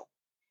feel.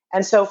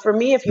 And so for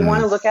me, if you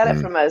want to look at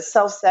it from a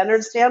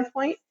self-centered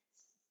standpoint,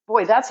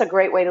 boy, that's a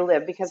great way to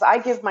live, because I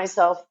give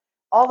myself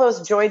all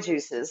those joy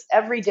juices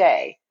every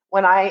day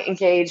when I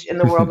engage in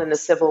the world in a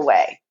civil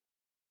way.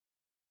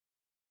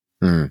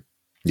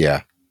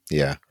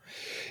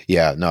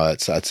 Yeah, no,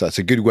 that's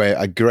a good way,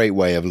 a great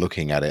way of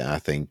looking at it, I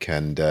think.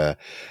 And I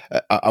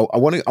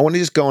want to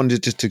just go on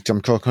to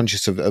I'm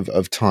conscious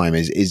of time.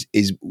 Is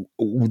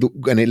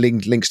and it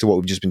links to what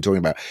we've just been talking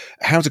about,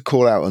 how to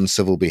call out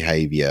uncivil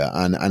behavior.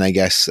 And I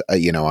guess I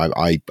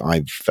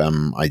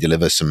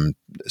deliver some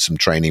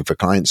training for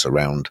clients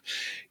around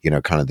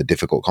kind of the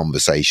difficult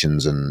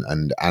conversations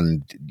and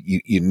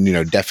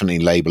definitely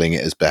labeling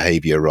it as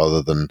behavior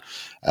rather than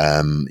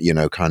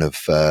kind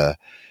of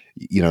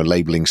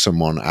labeling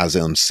someone as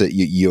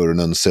you're an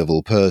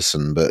uncivil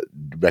person, but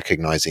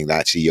recognizing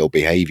that actually your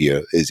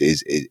behavior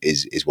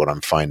is what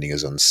I'm finding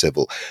as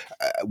uncivil.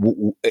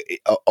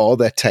 Are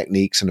there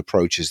techniques and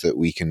approaches that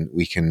we can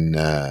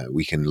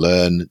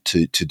learn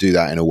to do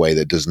that in a way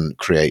that doesn't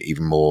create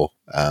even more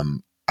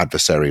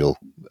adversarial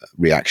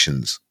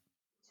reactions?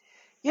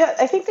 Yeah,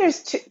 I think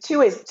there's two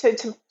ways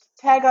to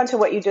tag on to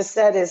what you just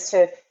said, is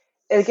to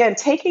again,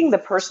 taking the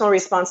personal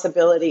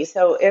responsibility.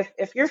 So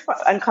if you're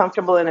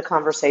uncomfortable in a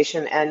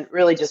conversation and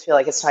really just feel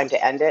like it's time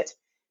to end it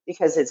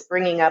because it's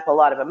bringing up a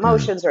lot of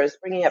Mm, emotions or it's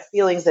bringing up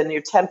feelings, and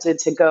you're tempted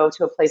to go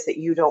to a place that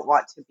you don't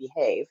want to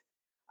behave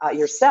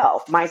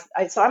yourself.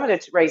 So I'm going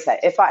to raise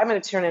that. If I'm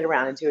going to turn it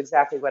around and do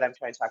exactly what I'm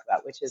trying to talk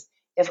about, which is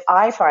if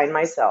I find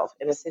myself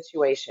in a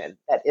situation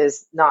that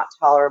is not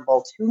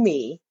tolerable to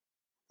me,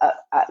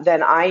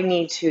 then I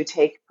need to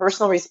take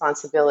personal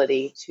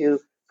responsibility to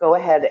go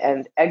ahead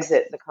and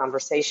exit the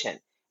conversation.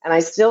 And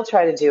I still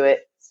try to do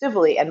it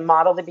civilly and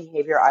model the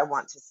behavior I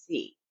want to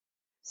see.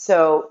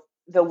 So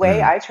the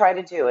way mm, I try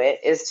to do it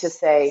is to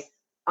say,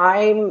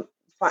 I'm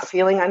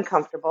feeling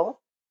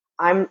uncomfortable.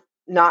 I'm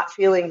not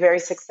feeling very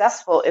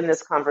successful in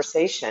this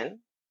conversation.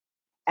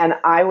 And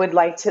I would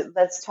like to,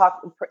 let's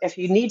talk. If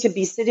you need to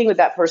be sitting with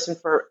that person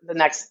for the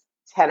next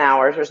 10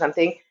 hours or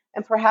something,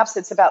 and perhaps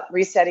it's about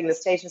resetting the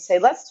stage and say,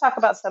 let's talk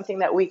about something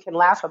that we can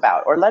laugh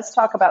about, or let's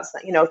talk about,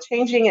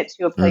 changing it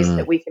to a place mm,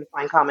 that we can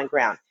find common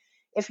ground.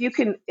 If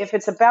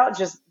it's about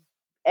just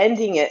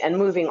ending it and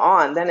moving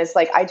on, then it's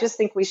like, I just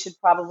think we should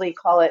probably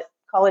call it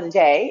a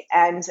day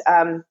and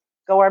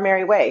go our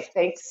merry way.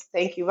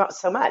 Thank you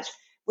so much.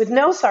 With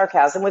no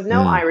sarcasm, with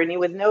no mm, irony,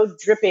 with no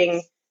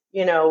dripping,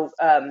 you know,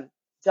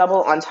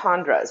 double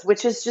entendres,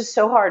 which is just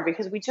so hard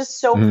because we just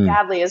so mm,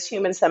 badly as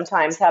humans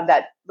sometimes have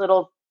that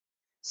little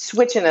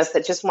switch in us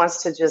that just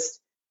wants to just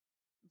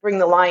bring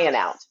the lion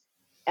out.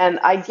 And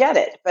I get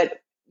it, but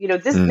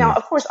this now, mm.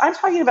 of course, I'm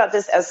talking about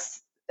this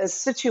as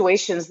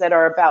situations that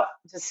are about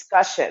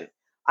discussion.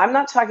 I'm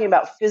not talking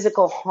about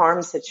physical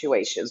harm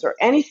situations or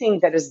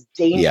anything that is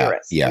Yeah,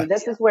 dangerous. yeah, And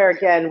this is where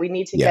again we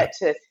need to yeah. get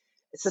to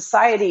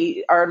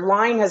society. Our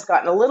line has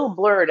gotten a little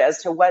blurred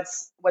as to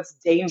what's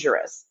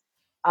dangerous.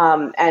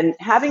 And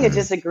having a Mm,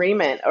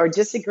 disagreement or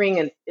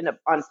disagreeing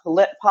on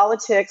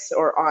politics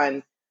or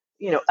on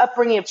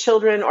upbringing of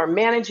children or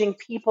managing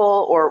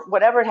people or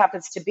whatever it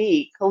happens to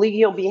be,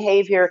 collegial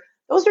behavior,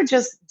 those are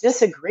just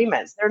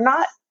disagreements. They're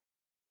not,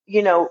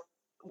 you know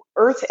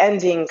earth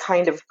ending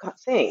kind of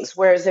things.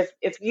 Whereas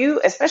if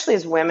you, especially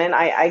as women,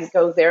 I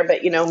go there,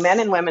 but men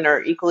and women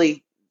are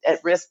equally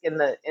at risk in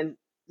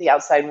the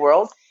outside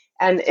world.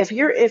 And if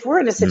we're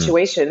in a mm,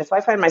 situation, if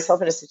I find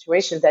myself in a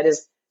situation that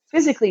is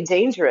physically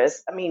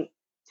dangerous, I mean,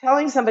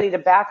 telling somebody to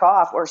back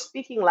off or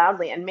speaking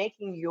loudly and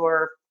making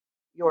your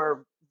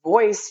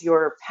voice,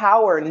 your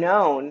power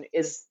known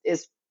is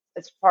as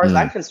far as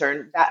I'm mm,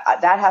 concerned,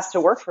 that has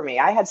to work for me.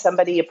 I had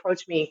somebody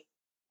approach me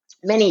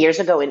many years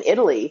ago in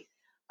Italy.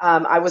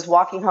 I was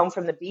walking home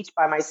from the beach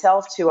by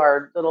myself to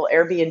our little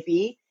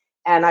Airbnb,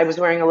 and I was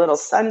wearing a little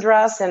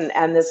sundress,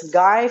 and this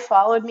guy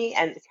followed me,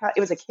 and it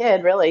was a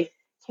kid, really,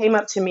 came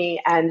up to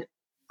me, and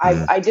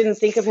mm, I didn't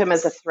think of him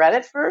as a threat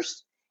at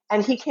first,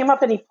 and he came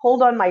up and he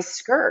pulled on my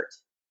skirt,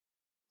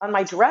 on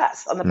my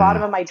dress, on the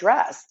bottom mm, of my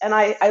dress, and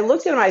I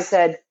looked at him, and I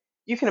said,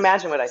 you can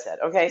imagine what I said.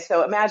 Okay,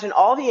 so imagine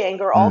all the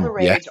anger, all the mm.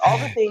 Yeah. rage, all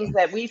the things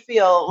that we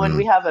feel when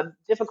we Mm, have a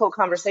difficult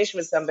conversation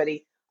with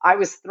somebody. I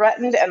was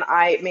threatened, and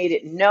I made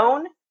it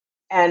known,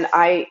 and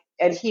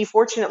he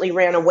fortunately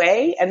ran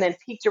away, and then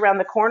peeked around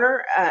the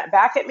corner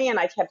back at me, and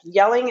I kept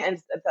yelling and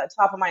at the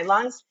top of my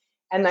lungs,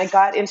 and I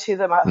got into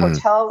the mm,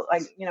 hotel,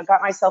 like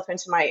got myself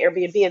into my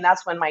Airbnb, and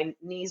that's when my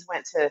knees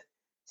went to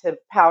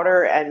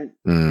powder, and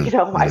mm,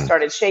 I mm,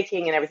 started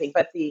shaking and everything.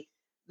 But the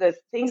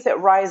things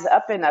that rise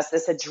up in us,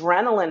 this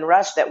adrenaline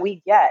rush that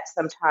we get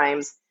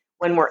sometimes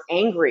when we're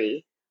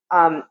angry,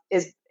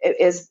 is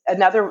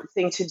another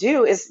thing to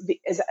do is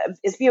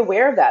be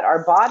aware of that.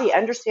 Our body,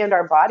 understand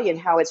our body and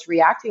how it's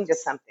reacting to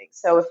something.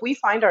 So if we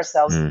find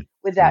ourselves mm,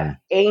 with that mm,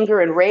 anger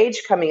and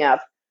rage coming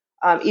up,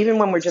 even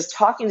when we're just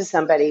talking to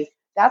somebody,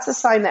 that's a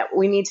sign that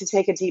we need to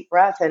take a deep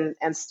breath and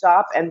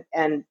stop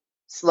and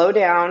slow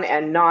down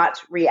and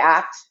not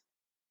react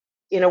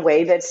in a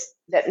way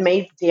that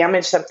may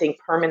damage something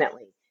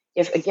permanently.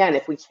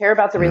 If we care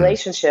about the mm,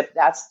 relationship,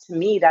 that's, to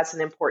me, that's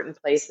an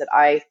important place that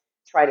I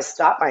try to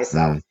stop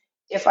myself. mm,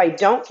 If I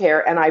don't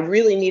care and I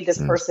really need this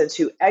mm, person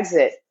to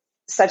exit,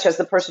 such as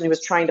the person who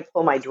was trying to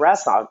pull my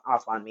dress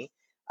off on me,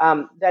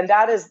 then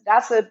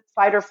that's a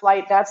fight or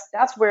flight.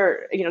 That's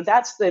where,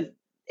 that's the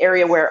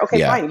area where, okay,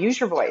 yeah. fine, use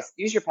your voice,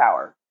 use your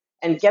power,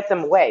 and get them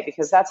away,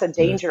 because that's a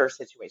Mm, danger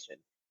situation.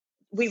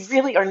 We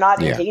really are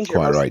not in yeah. danger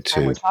Quite most of right the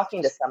time we're too.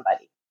 talking to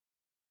somebody.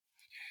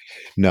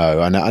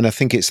 No, and I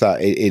think it's that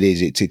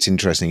it's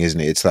interesting, isn't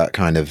it? It's that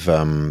kind of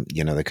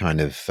the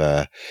kind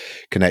of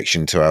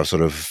connection to our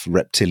sort of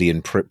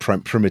reptilian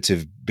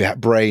primitive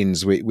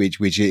brains, which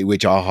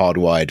are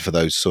hardwired for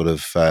those sort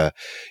of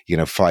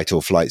fight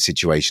or flight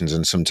situations,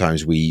 and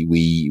sometimes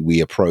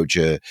we approach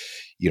a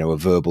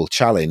verbal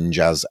challenge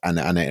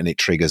and it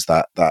triggers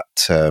that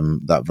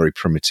very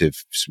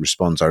primitive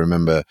response. I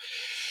remember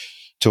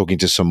talking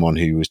to someone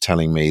who was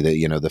telling me that,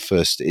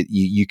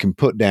 you can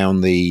put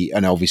down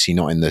and obviously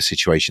not in the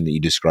situation that you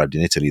described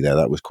in Italy there,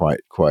 that was quite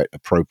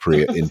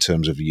appropriate in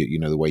terms of,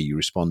 the way you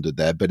responded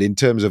there. But in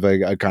terms of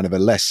a kind of a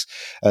less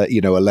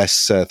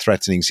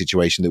threatening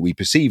situation that we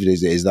perceived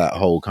is that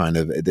whole kind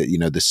of,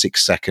 the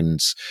 6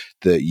 seconds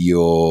that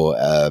your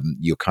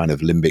kind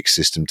of limbic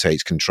system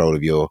takes control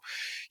of your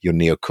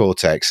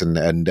neocortex, and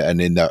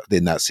in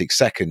that 6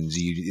 seconds,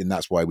 and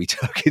that's why we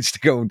tell kids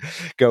to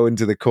go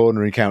into the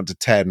corner and count to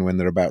 10 when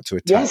they're about to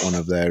attack one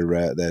of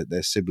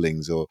their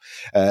siblings, or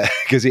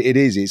because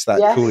it's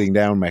that cooling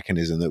down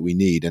mechanism that we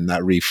need, and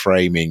that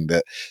reframing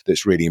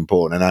that's really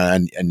important.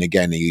 And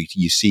again,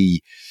 you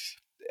see,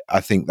 I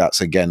think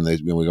that's, again,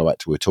 when we go back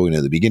to what we were talking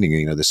at the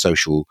beginning, the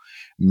social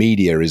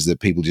media is that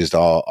people just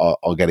are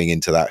getting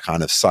into that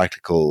kind of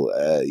cyclical,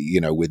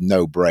 with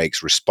no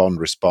breaks, respond,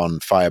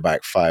 fire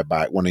back,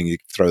 wanting to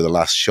throw the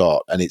last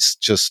shot. And it's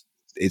just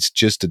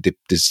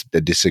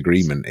a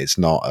disagreement. It's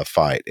not a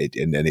fight. And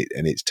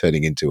it's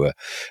turning into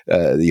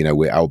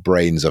our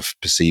brains are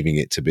perceiving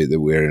it to be that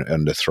we're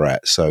under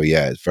threat. So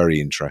yeah, it's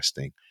very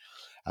interesting.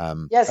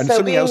 And so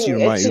something else you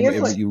might,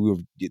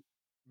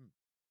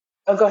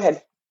 go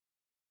ahead.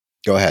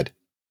 Go ahead.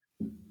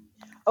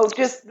 Oh,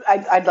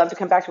 I'd love to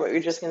come back to what you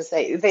were just going to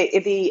say.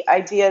 The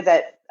idea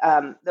that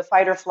the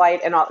fight or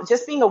flight and all,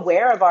 just being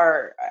aware of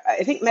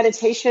I think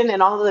meditation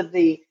and all of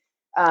the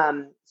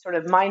sort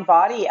of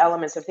mind-body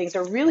elements of things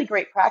are really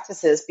great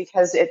practices,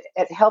 because it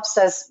helps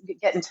us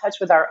get in touch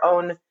with our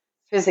own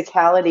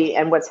physicality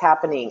and what's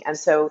happening. And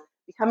so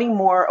becoming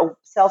more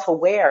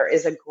self-aware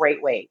is a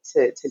great way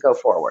to go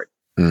forward.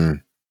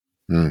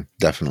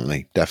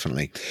 Definitely.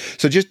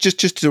 So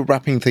just to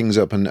wrapping things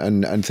up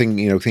and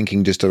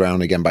thinking just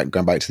around again,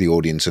 going back to the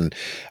audience, and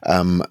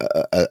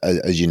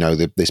as you know,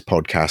 this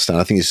podcast, and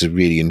I think this is a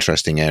really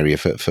interesting area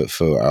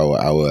for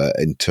our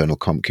internal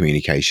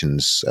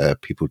communications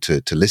people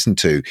to listen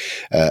to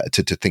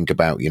think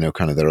about,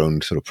 kind of their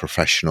own sort of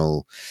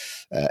professional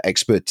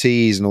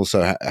expertise, and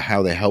also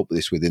how they help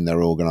this within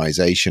their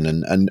organization.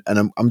 And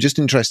I'm just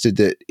interested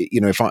that,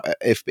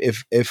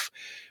 if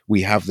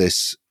we have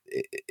this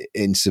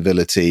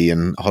incivility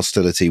and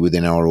hostility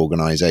within our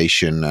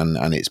organization,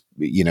 and it's,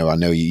 I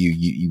know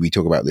we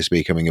talk about this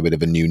becoming a bit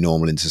of a new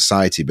normal in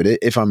society, but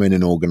if I'm in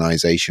an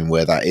organization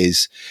where that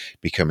is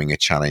becoming a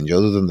challenge,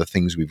 other than the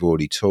things we've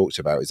already talked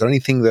about, is there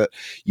anything that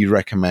you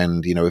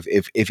recommend,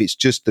 if it's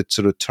just the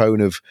sort of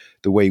tone of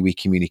the way we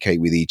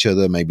communicate with each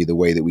other, maybe the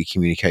way that we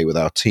communicate with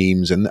our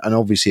teams, and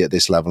obviously at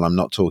this level, I'm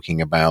not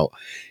talking about,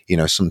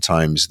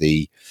 sometimes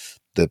the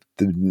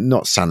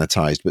not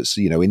sanitized, but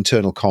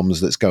internal comms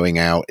that's going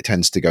out, it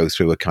tends to go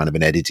through a kind of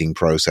an editing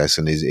process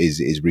and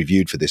is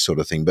reviewed for this sort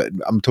of thing. But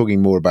I'm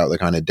talking more about the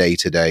kind of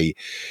day-to-day,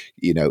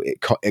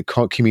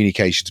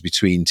 communications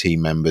between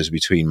team members,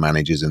 between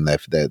managers and their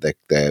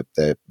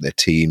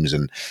teams,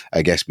 and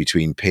I guess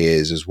between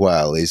peers as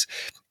well.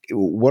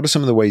 What are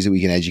some of the ways that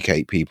we can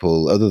educate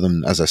people, other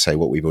than, as I say,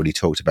 what we've already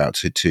talked about,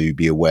 to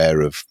be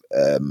aware of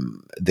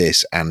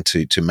this, and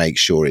to make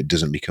sure it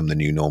doesn't become the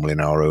new normal in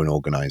our own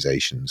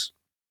organizations?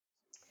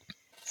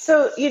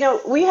 So,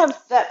 we have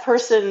that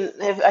person,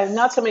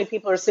 not so many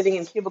people are sitting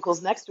in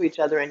cubicles next to each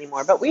other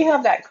anymore, but we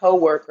have that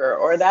coworker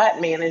or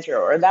that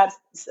manager or that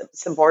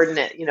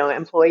subordinate,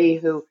 employee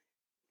who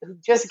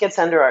just gets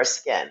under our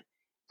skin.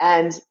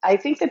 And I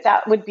think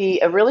that would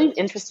be a really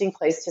interesting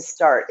place to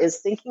start, is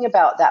thinking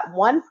about that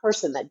one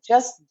person that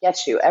just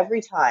gets you every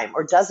time,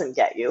 or doesn't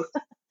get you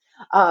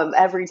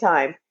every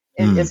time,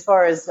 as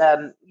far as,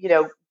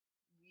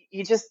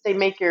 they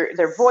make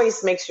their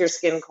voice makes your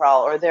skin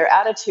crawl, or their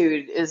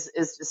attitude is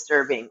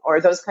disturbing,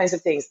 or those kinds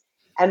of things.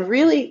 And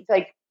really,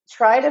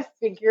 try to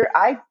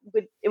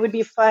it would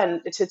be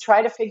fun to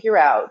try to figure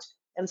out,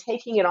 and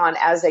taking it on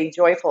as a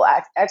joyful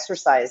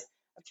exercise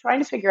of trying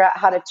to figure out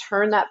how to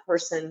turn that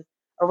person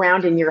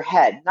around in your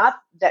head, not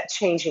that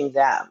changing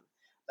them,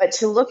 but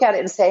to look at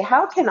it and say,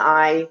 how can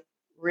I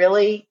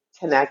really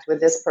connect with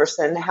this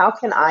person? How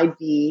can I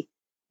be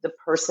the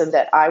person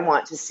that I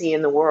want to see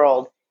in the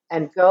world,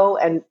 and go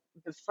and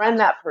befriend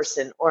that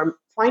person, or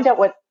find out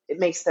what it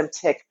makes them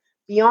tick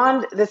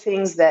beyond the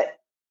things that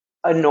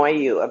annoy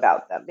you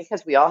about them,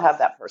 because we all have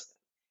that person.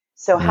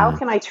 So how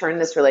can I turn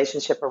this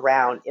relationship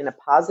around in a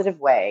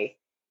positive way,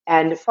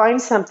 and find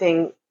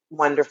something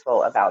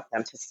wonderful about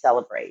them to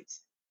celebrate,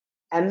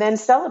 and then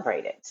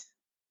celebrate it?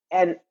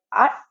 And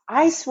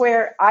I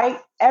swear,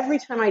 every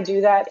time I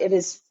do that,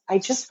 I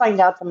just find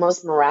out the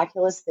most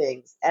miraculous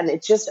things, and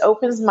it just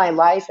opens my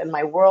life and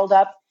my world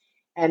up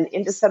and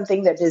into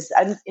something that is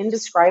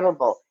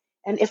indescribable.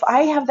 And if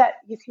I have that,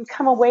 you can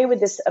come away with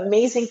this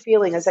amazing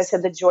feeling. As I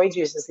said, the joy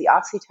juices, the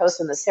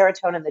oxytocin, the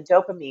serotonin, the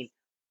dopamine,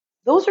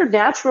 those are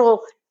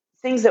natural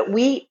things that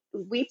we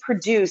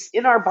produce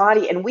in our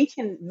body, and we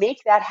can make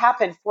that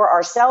happen for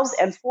ourselves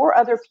and for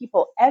other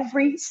people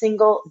every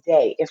single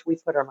day if we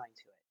put our mind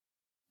to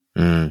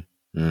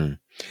it.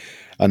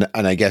 And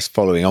I guess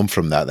following on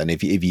from that, then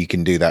if you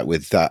can do that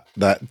with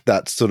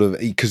that sort of,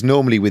 because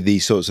normally with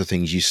these sorts of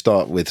things, you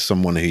start with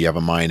someone who you have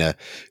a minor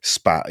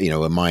spat,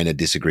 a minor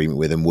disagreement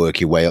with, and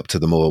work your way up to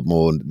the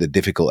more the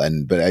difficult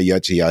end. But you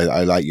actually,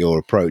 I like your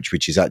approach,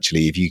 which is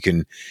actually, if you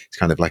can, it's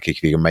kind of like,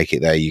 if you can make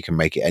it there, you can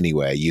make it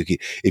anywhere.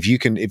 If you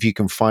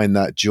can find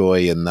that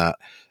joy and that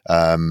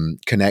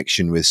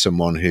connection with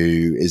someone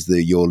who is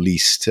your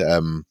least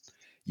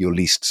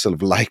sort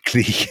of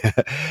likely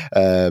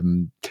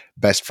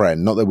best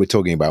friend. Not that we're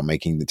talking about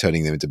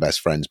turning them into best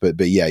friends, but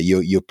yeah,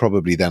 you're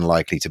probably then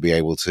likely to be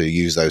able to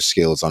use those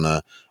skills on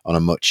a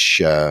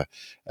much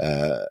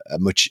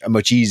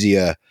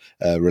easier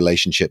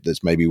relationship.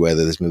 That's maybe where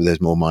there's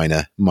more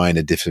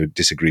minor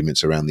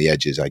disagreements around the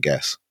edges, I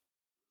guess.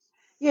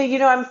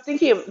 Yeah, I'm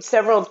thinking of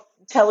several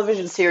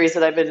television series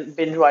that I've been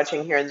binge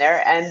watching here and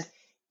there, and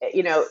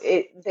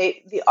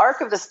the arc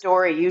of the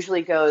story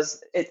usually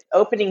goes. Its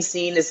opening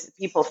scene is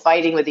people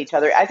fighting with each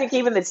other. I think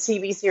even the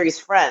TV series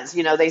Friends,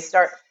 they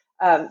start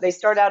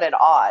out at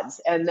odds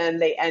and then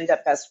they end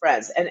up best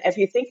friends. And if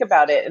you think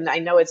about it, and I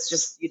know it's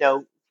just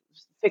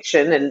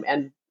fiction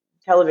and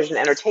television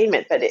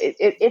entertainment, but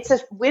it's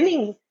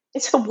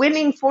a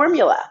winning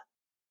formula.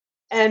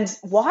 And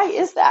why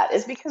is that?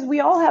 Is because we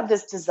all have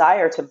this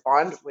desire to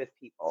bond with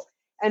people.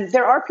 And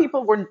there are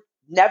people we're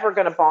never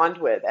going to bond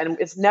with, and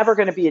it's never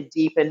going to be a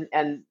deep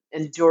and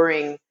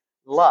enduring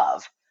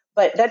love.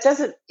 But that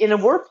doesn't, in a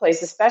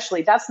workplace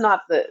especially, that's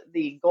not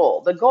the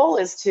goal. The goal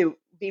is to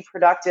be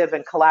productive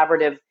and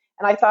collaborative.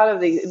 And I thought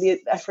of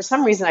for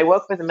some reason, I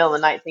woke up in the middle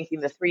of the night thinking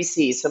the 3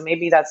 C's. So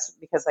maybe that's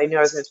because I knew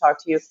I was going to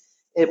talk to you.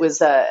 It was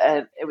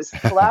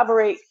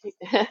collaborate,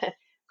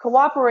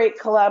 cooperate,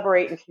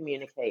 collaborate, and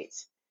communicate.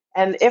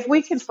 And if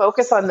we can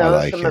focus on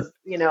those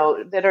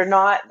that are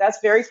not, that's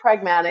very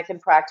pragmatic and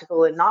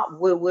practical and not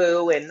woo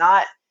woo and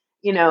not,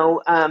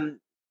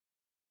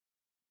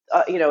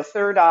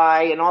 third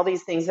eye and all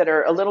these things that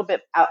are a little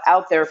bit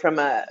out there from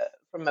a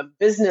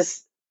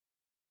business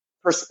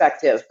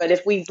perspective. But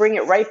if we bring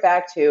it right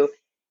back to,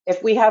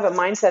 if we have a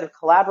mindset of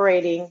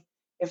collaborating,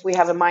 if we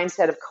have a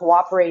mindset of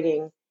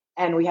cooperating,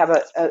 and we have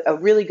a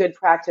really good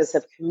practice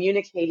of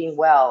communicating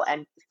well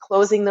and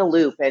closing the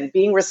loop and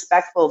being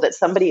respectful that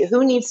somebody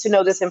who needs to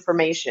know this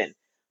information,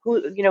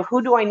 who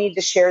do I need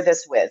to share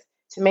this with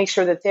to make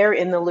sure that they're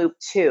in the loop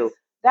too.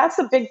 That's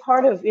a big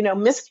part of,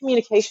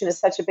 miscommunication is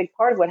such a big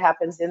part of what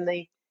happens in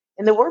the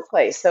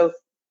workplace. So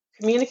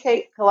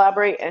communicate,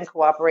 collaborate, and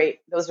cooperate.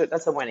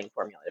 That's a winning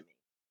formula to me.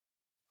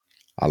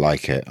 I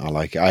like it. I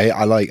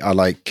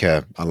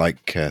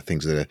like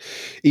things that are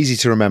easy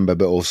to remember,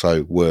 but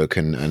also work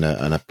and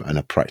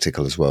are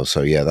practical as well.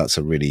 So yeah, that's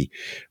a really,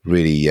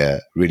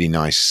 really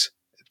nice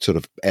sort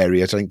of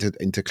area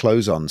to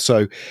close on.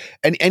 So,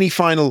 any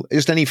final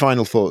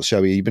thoughts,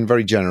 Shelby? You've been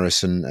very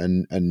generous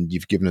and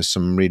you've given us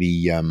some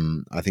really,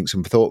 I think,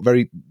 some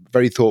very,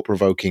 very thought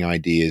provoking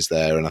ideas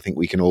there. And I think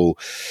we can all,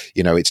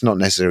 it's not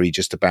necessarily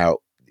just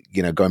about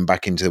going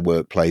back into the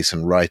workplace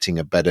and writing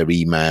a better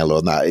email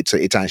or that.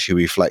 It's actually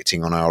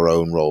reflecting on our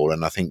own role.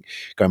 And I think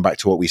going back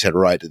to what we said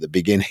right at the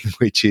beginning,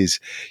 which is,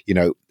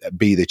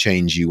 be the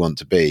change you want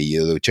to be,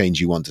 the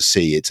change you want to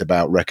see. It's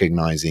about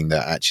recognizing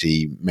that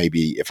actually,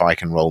 maybe if I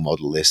can role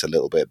model this a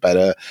little bit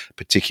better,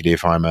 particularly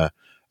if I'm a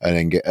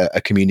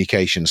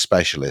communication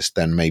specialist,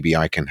 then maybe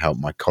I can help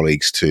my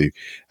colleagues to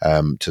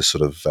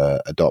sort of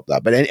adopt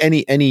that. But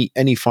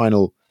any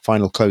final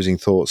closing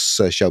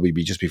thoughts, Shelby?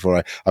 Just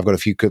before I've got a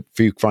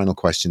few final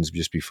questions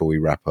just before we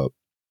wrap up.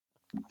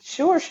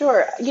 Sure.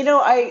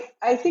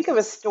 I think of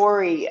a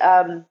story.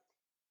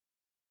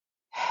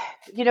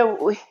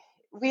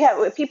 We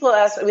have people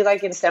ask, we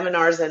like in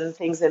seminars and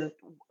things and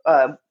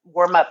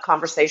warm up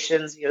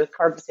conversations,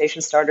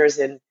 conversation starters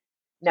in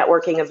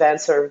networking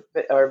events or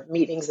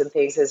meetings and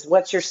things is,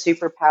 what's your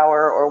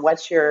superpower or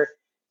what's your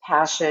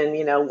passion?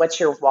 What's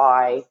your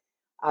why?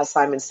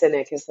 Simon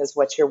Sinek says,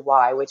 "What's your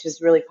why?" which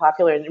is really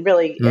popular, and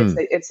really,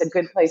 it's a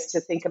good place to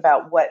think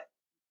about what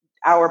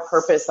our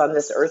purpose on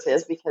this earth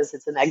is, because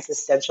it's an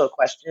existential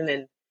question.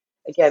 And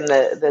again,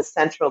 the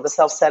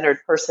self-centered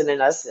person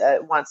in us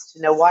wants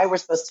to know why we're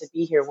supposed to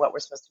be here, what we're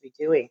supposed to be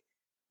doing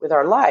with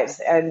our lives.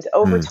 And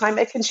over time,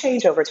 it can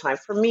change over time.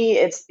 For me,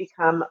 it's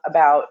become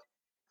about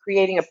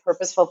creating a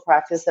purposeful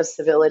practice of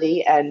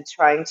civility and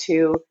trying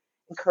to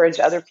encourage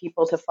other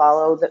people to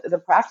follow the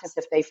practice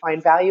if they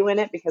find value in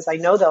it, because I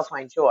know they'll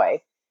find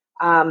joy.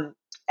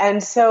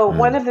 And so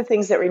one of the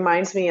things that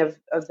reminds me of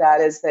that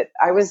is that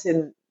I was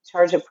in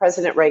charge of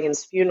President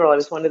Reagan's funeral. I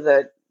was one of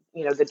the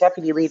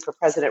deputy lead for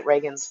President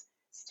Reagan's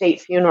state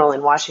funeral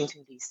in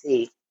Washington,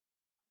 D.C.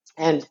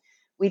 And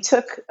we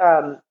took,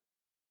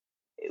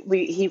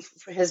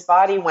 his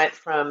body went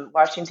from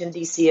Washington,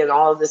 D.C. and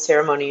all of the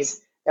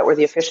ceremonies that were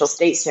the official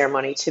state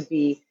ceremony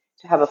to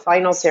have a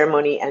final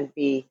ceremony and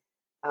be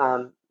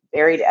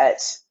buried at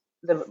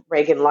the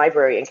Reagan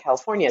Library in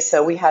California.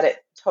 So we had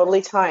it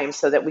totally timed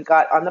so that we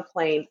got on the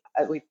plane.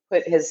 We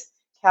put his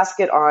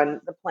casket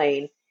on the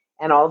plane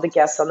and all the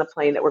guests on the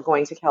plane that were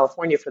going to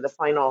California for the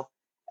final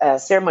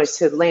ceremonies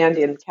to land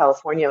in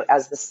California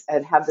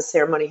and have the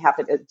ceremony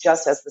happen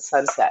just as the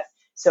sun set.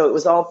 So it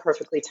was all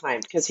perfectly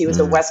timed because he was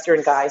a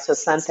Western guy. So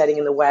sun setting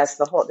in the West,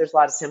 there's a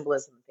lot of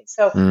symbolism and things.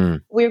 So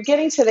we were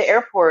getting to the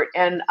airport,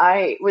 and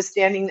I was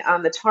standing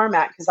on the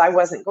tarmac because I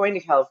wasn't going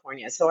to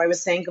California. So I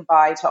was saying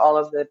goodbye to all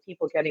of the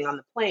people getting on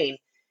the plane,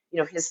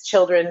 his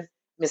children,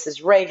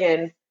 Mrs.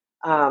 Reagan,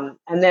 and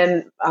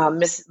then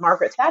Miss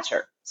Margaret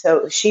Thatcher.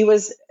 So she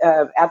was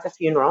at the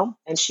funeral,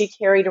 and she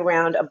carried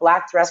around a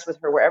black dress with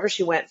her wherever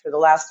she went for the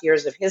last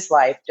years of his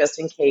life, just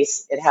in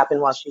case it happened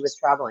while she was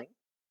traveling.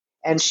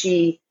 And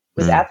she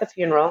was at the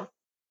funeral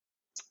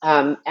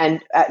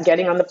and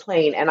getting on the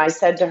plane. And I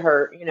said to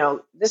her,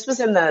 this was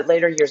in the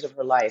later years of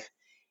her life.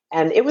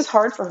 And it was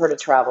hard for her to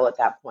travel at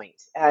that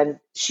point. And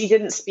she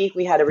didn't speak.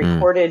 We had a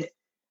recorded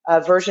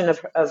version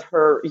of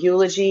her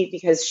eulogy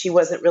because she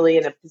wasn't really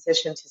in a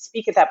position to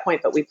speak at that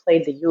point. But we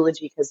played the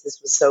eulogy because this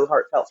was so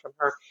heartfelt from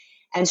her.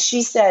 And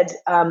she said,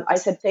 I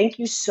said, thank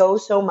you so,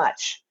 so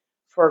much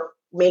for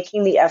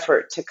making the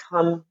effort to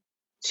come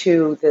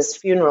to this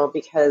funeral,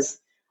 because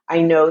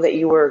I know that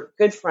you were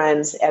good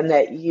friends and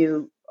that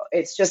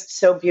it's just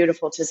so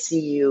beautiful to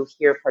see you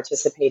here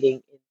participating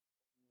in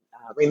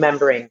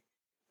remembering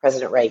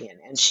President Reagan.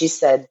 And she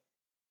said,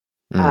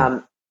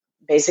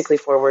 basically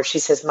 4 words, she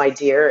says, my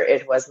dear,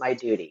 it was my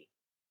duty.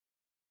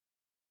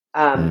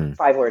 5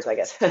 words, I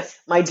guess.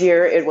 My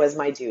dear, it was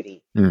my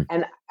duty.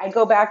 And I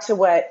go back to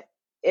what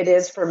it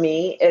is for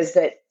me is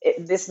that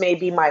this may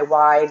be my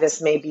why,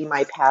 this may be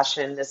my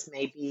passion,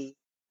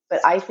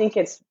 but I think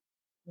it's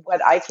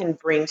what I can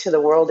bring to the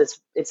world.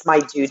 It's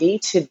my duty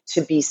to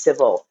be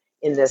civil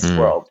in this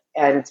world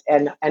and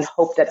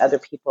hope that other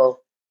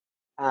people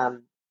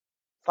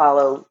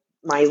follow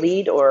my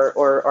lead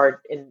or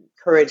are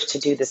encouraged to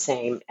do the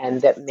same,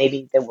 and that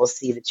maybe then we'll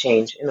see the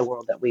change in the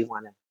world that we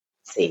want to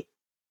see.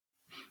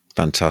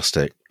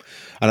 Fantastic.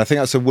 And I think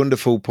that's a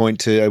wonderful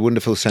point, a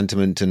wonderful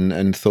sentiment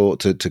and thought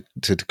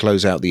to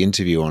close out the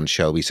interview on,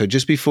 Shelby. So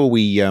just before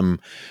we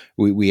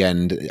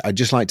end, I'd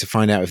just like to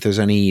find out if there's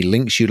any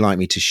links you'd like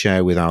me to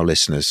share with our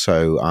listeners.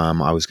 So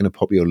I was going to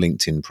pop your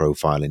LinkedIn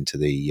profile into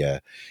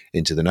the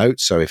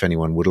notes. So if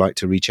anyone would like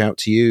to reach out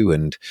to you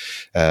and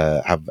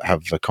have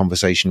a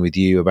conversation with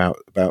you about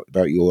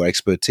your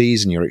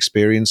expertise and your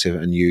experience,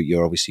 and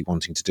you're obviously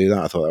wanting to do that,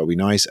 I thought that would be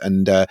nice.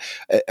 And are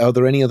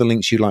there any other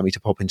links you'd like me to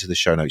pop into the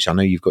show notes? I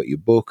know you've got your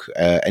book.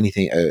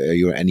 Anything?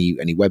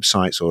 Any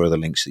websites or other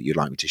links that you'd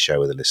like me to share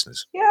with the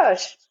listeners? Yeah,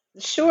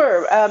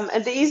 sure.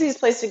 And the easiest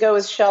place to go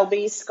is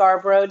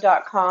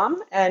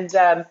ShelbyScarborough.com. And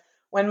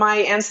when my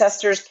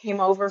ancestors came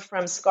over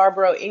from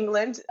Scarborough,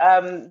 England,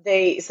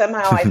 they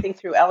somehow, I think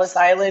through Ellis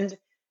Island,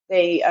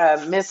 they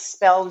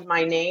misspelled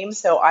my name.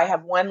 So I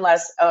have one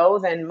less O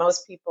than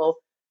most people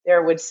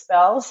there would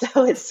spell.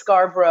 So it's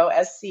Scarborough,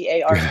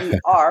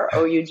 SCARBROUGH.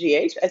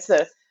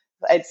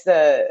 It's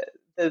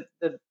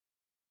the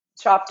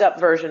chopped up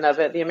version of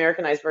it, the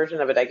Americanized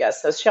version of it, I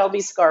guess. So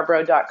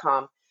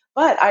ShelbyScarborough.com.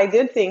 But I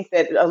did think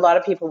that a lot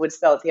of people would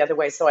spell it the other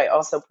way. So I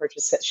also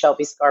purchased at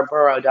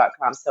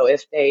ShelbyScarborough.com. So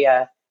if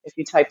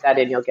you type that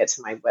in, you'll get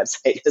to my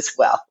website as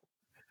well.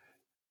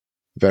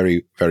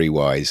 Very, very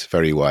wise.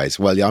 Very wise.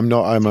 Well, yeah, I'm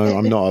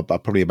not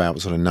probably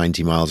about sort of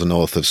 90 miles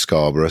north of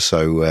Scarborough,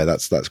 so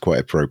that's quite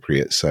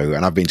appropriate. So,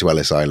 and I've been to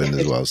Ellis Island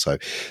as well. So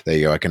there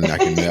you go. I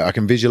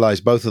can visualize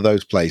both of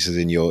those places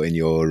in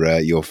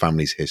your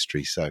family's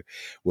history. So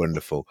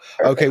wonderful.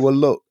 Perfect. Okay. Well,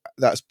 look,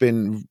 that's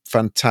been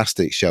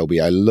fantastic, Shelby.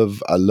 I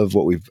love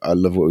what we've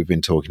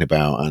been talking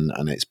about,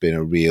 and it's been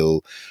a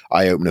real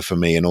eye opener for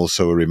me, and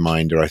also a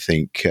reminder, I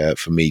think,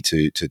 for me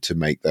to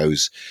make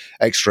those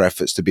extra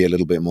efforts to be a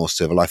little bit more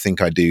civil. I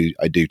think I do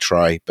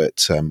try,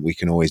 but we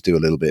can always do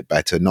a little bit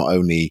better, not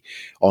only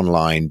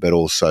online but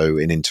also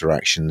in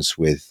interactions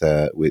with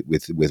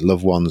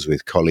loved ones,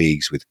 with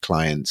colleagues, with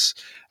clients.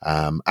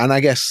 And I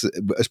guess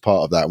as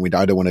part of that,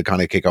 I don't want to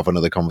kind of kick off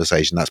another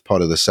conversation. That's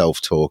part of the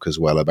self-talk as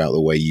well, about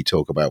the way you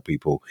talk about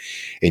people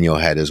in your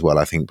head as well.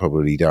 I think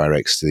probably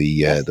directs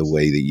the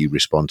way that you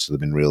respond to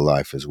them in real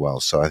life as well.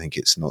 So I think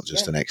it's not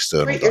just an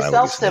external Treat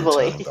dialogue, it's an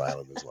internal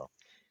dialogue as well.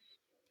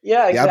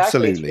 Yeah, exactly. Yeah,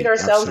 absolutely. Treat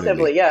ourselves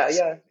absolutely. civilly.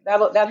 Yeah.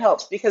 That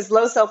helps, because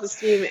low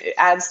self-esteem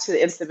adds to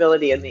the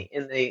instability in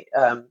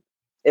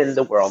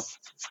the world.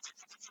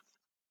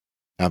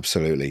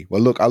 Absolutely.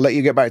 Well, look, I'll let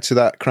you get back to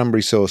that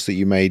cranberry sauce that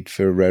you made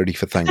ready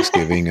for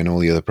Thanksgiving and all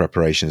the other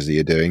preparations that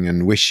you're doing,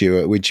 and wish you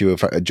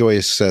a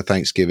joyous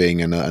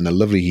Thanksgiving and a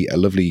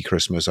lovely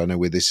Christmas. I know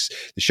the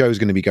show is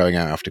going to be going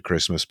out after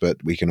Christmas, but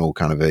we can all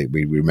kind of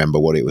we remember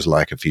what it was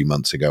like a few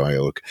months ago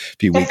or a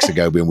few weeks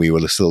ago when we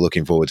were still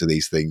looking forward to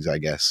these things, I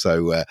guess.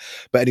 So,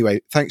 but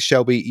anyway, thanks,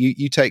 Shelby.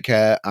 You take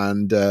care,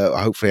 and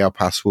hopefully our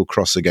paths will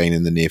cross again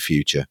in the near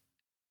future.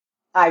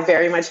 I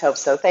very much hope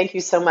so. Thank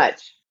you so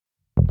much.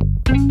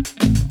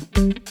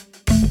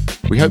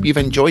 We hope you've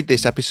enjoyed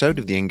this episode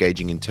of the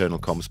Engaging Internal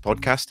Comms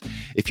podcast.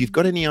 If you've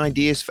got any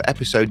ideas for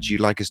episodes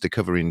you'd like us to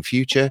cover in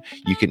future,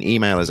 you can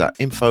email us at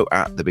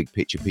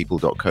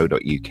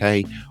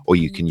info@thebigpicturepeople.co.uk, or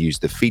you can use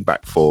the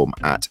feedback form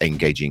at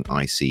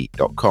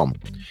engagingic.com.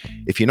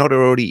 If you're not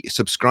already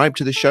subscribed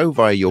to the show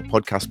via your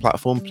podcast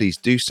platform, please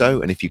do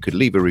so. And if you could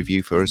leave a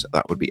review for us,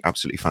 that would be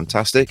absolutely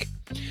fantastic.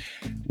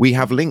 We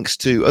have links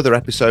to other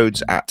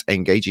episodes at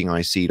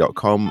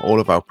engagingic.com. All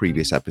of our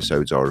previous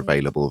episodes are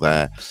available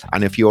there.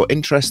 And if you're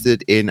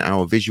interested in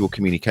our visual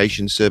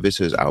communication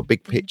services, our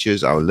big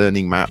pictures, our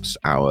learning maps,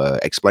 our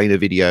explainer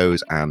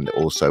videos, and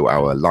also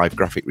our live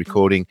graphic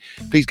recording,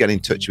 please get in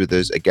touch with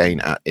us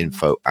again at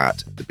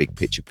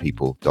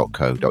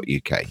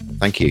info@thebigpicturepeople.co.uk.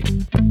 Thank you.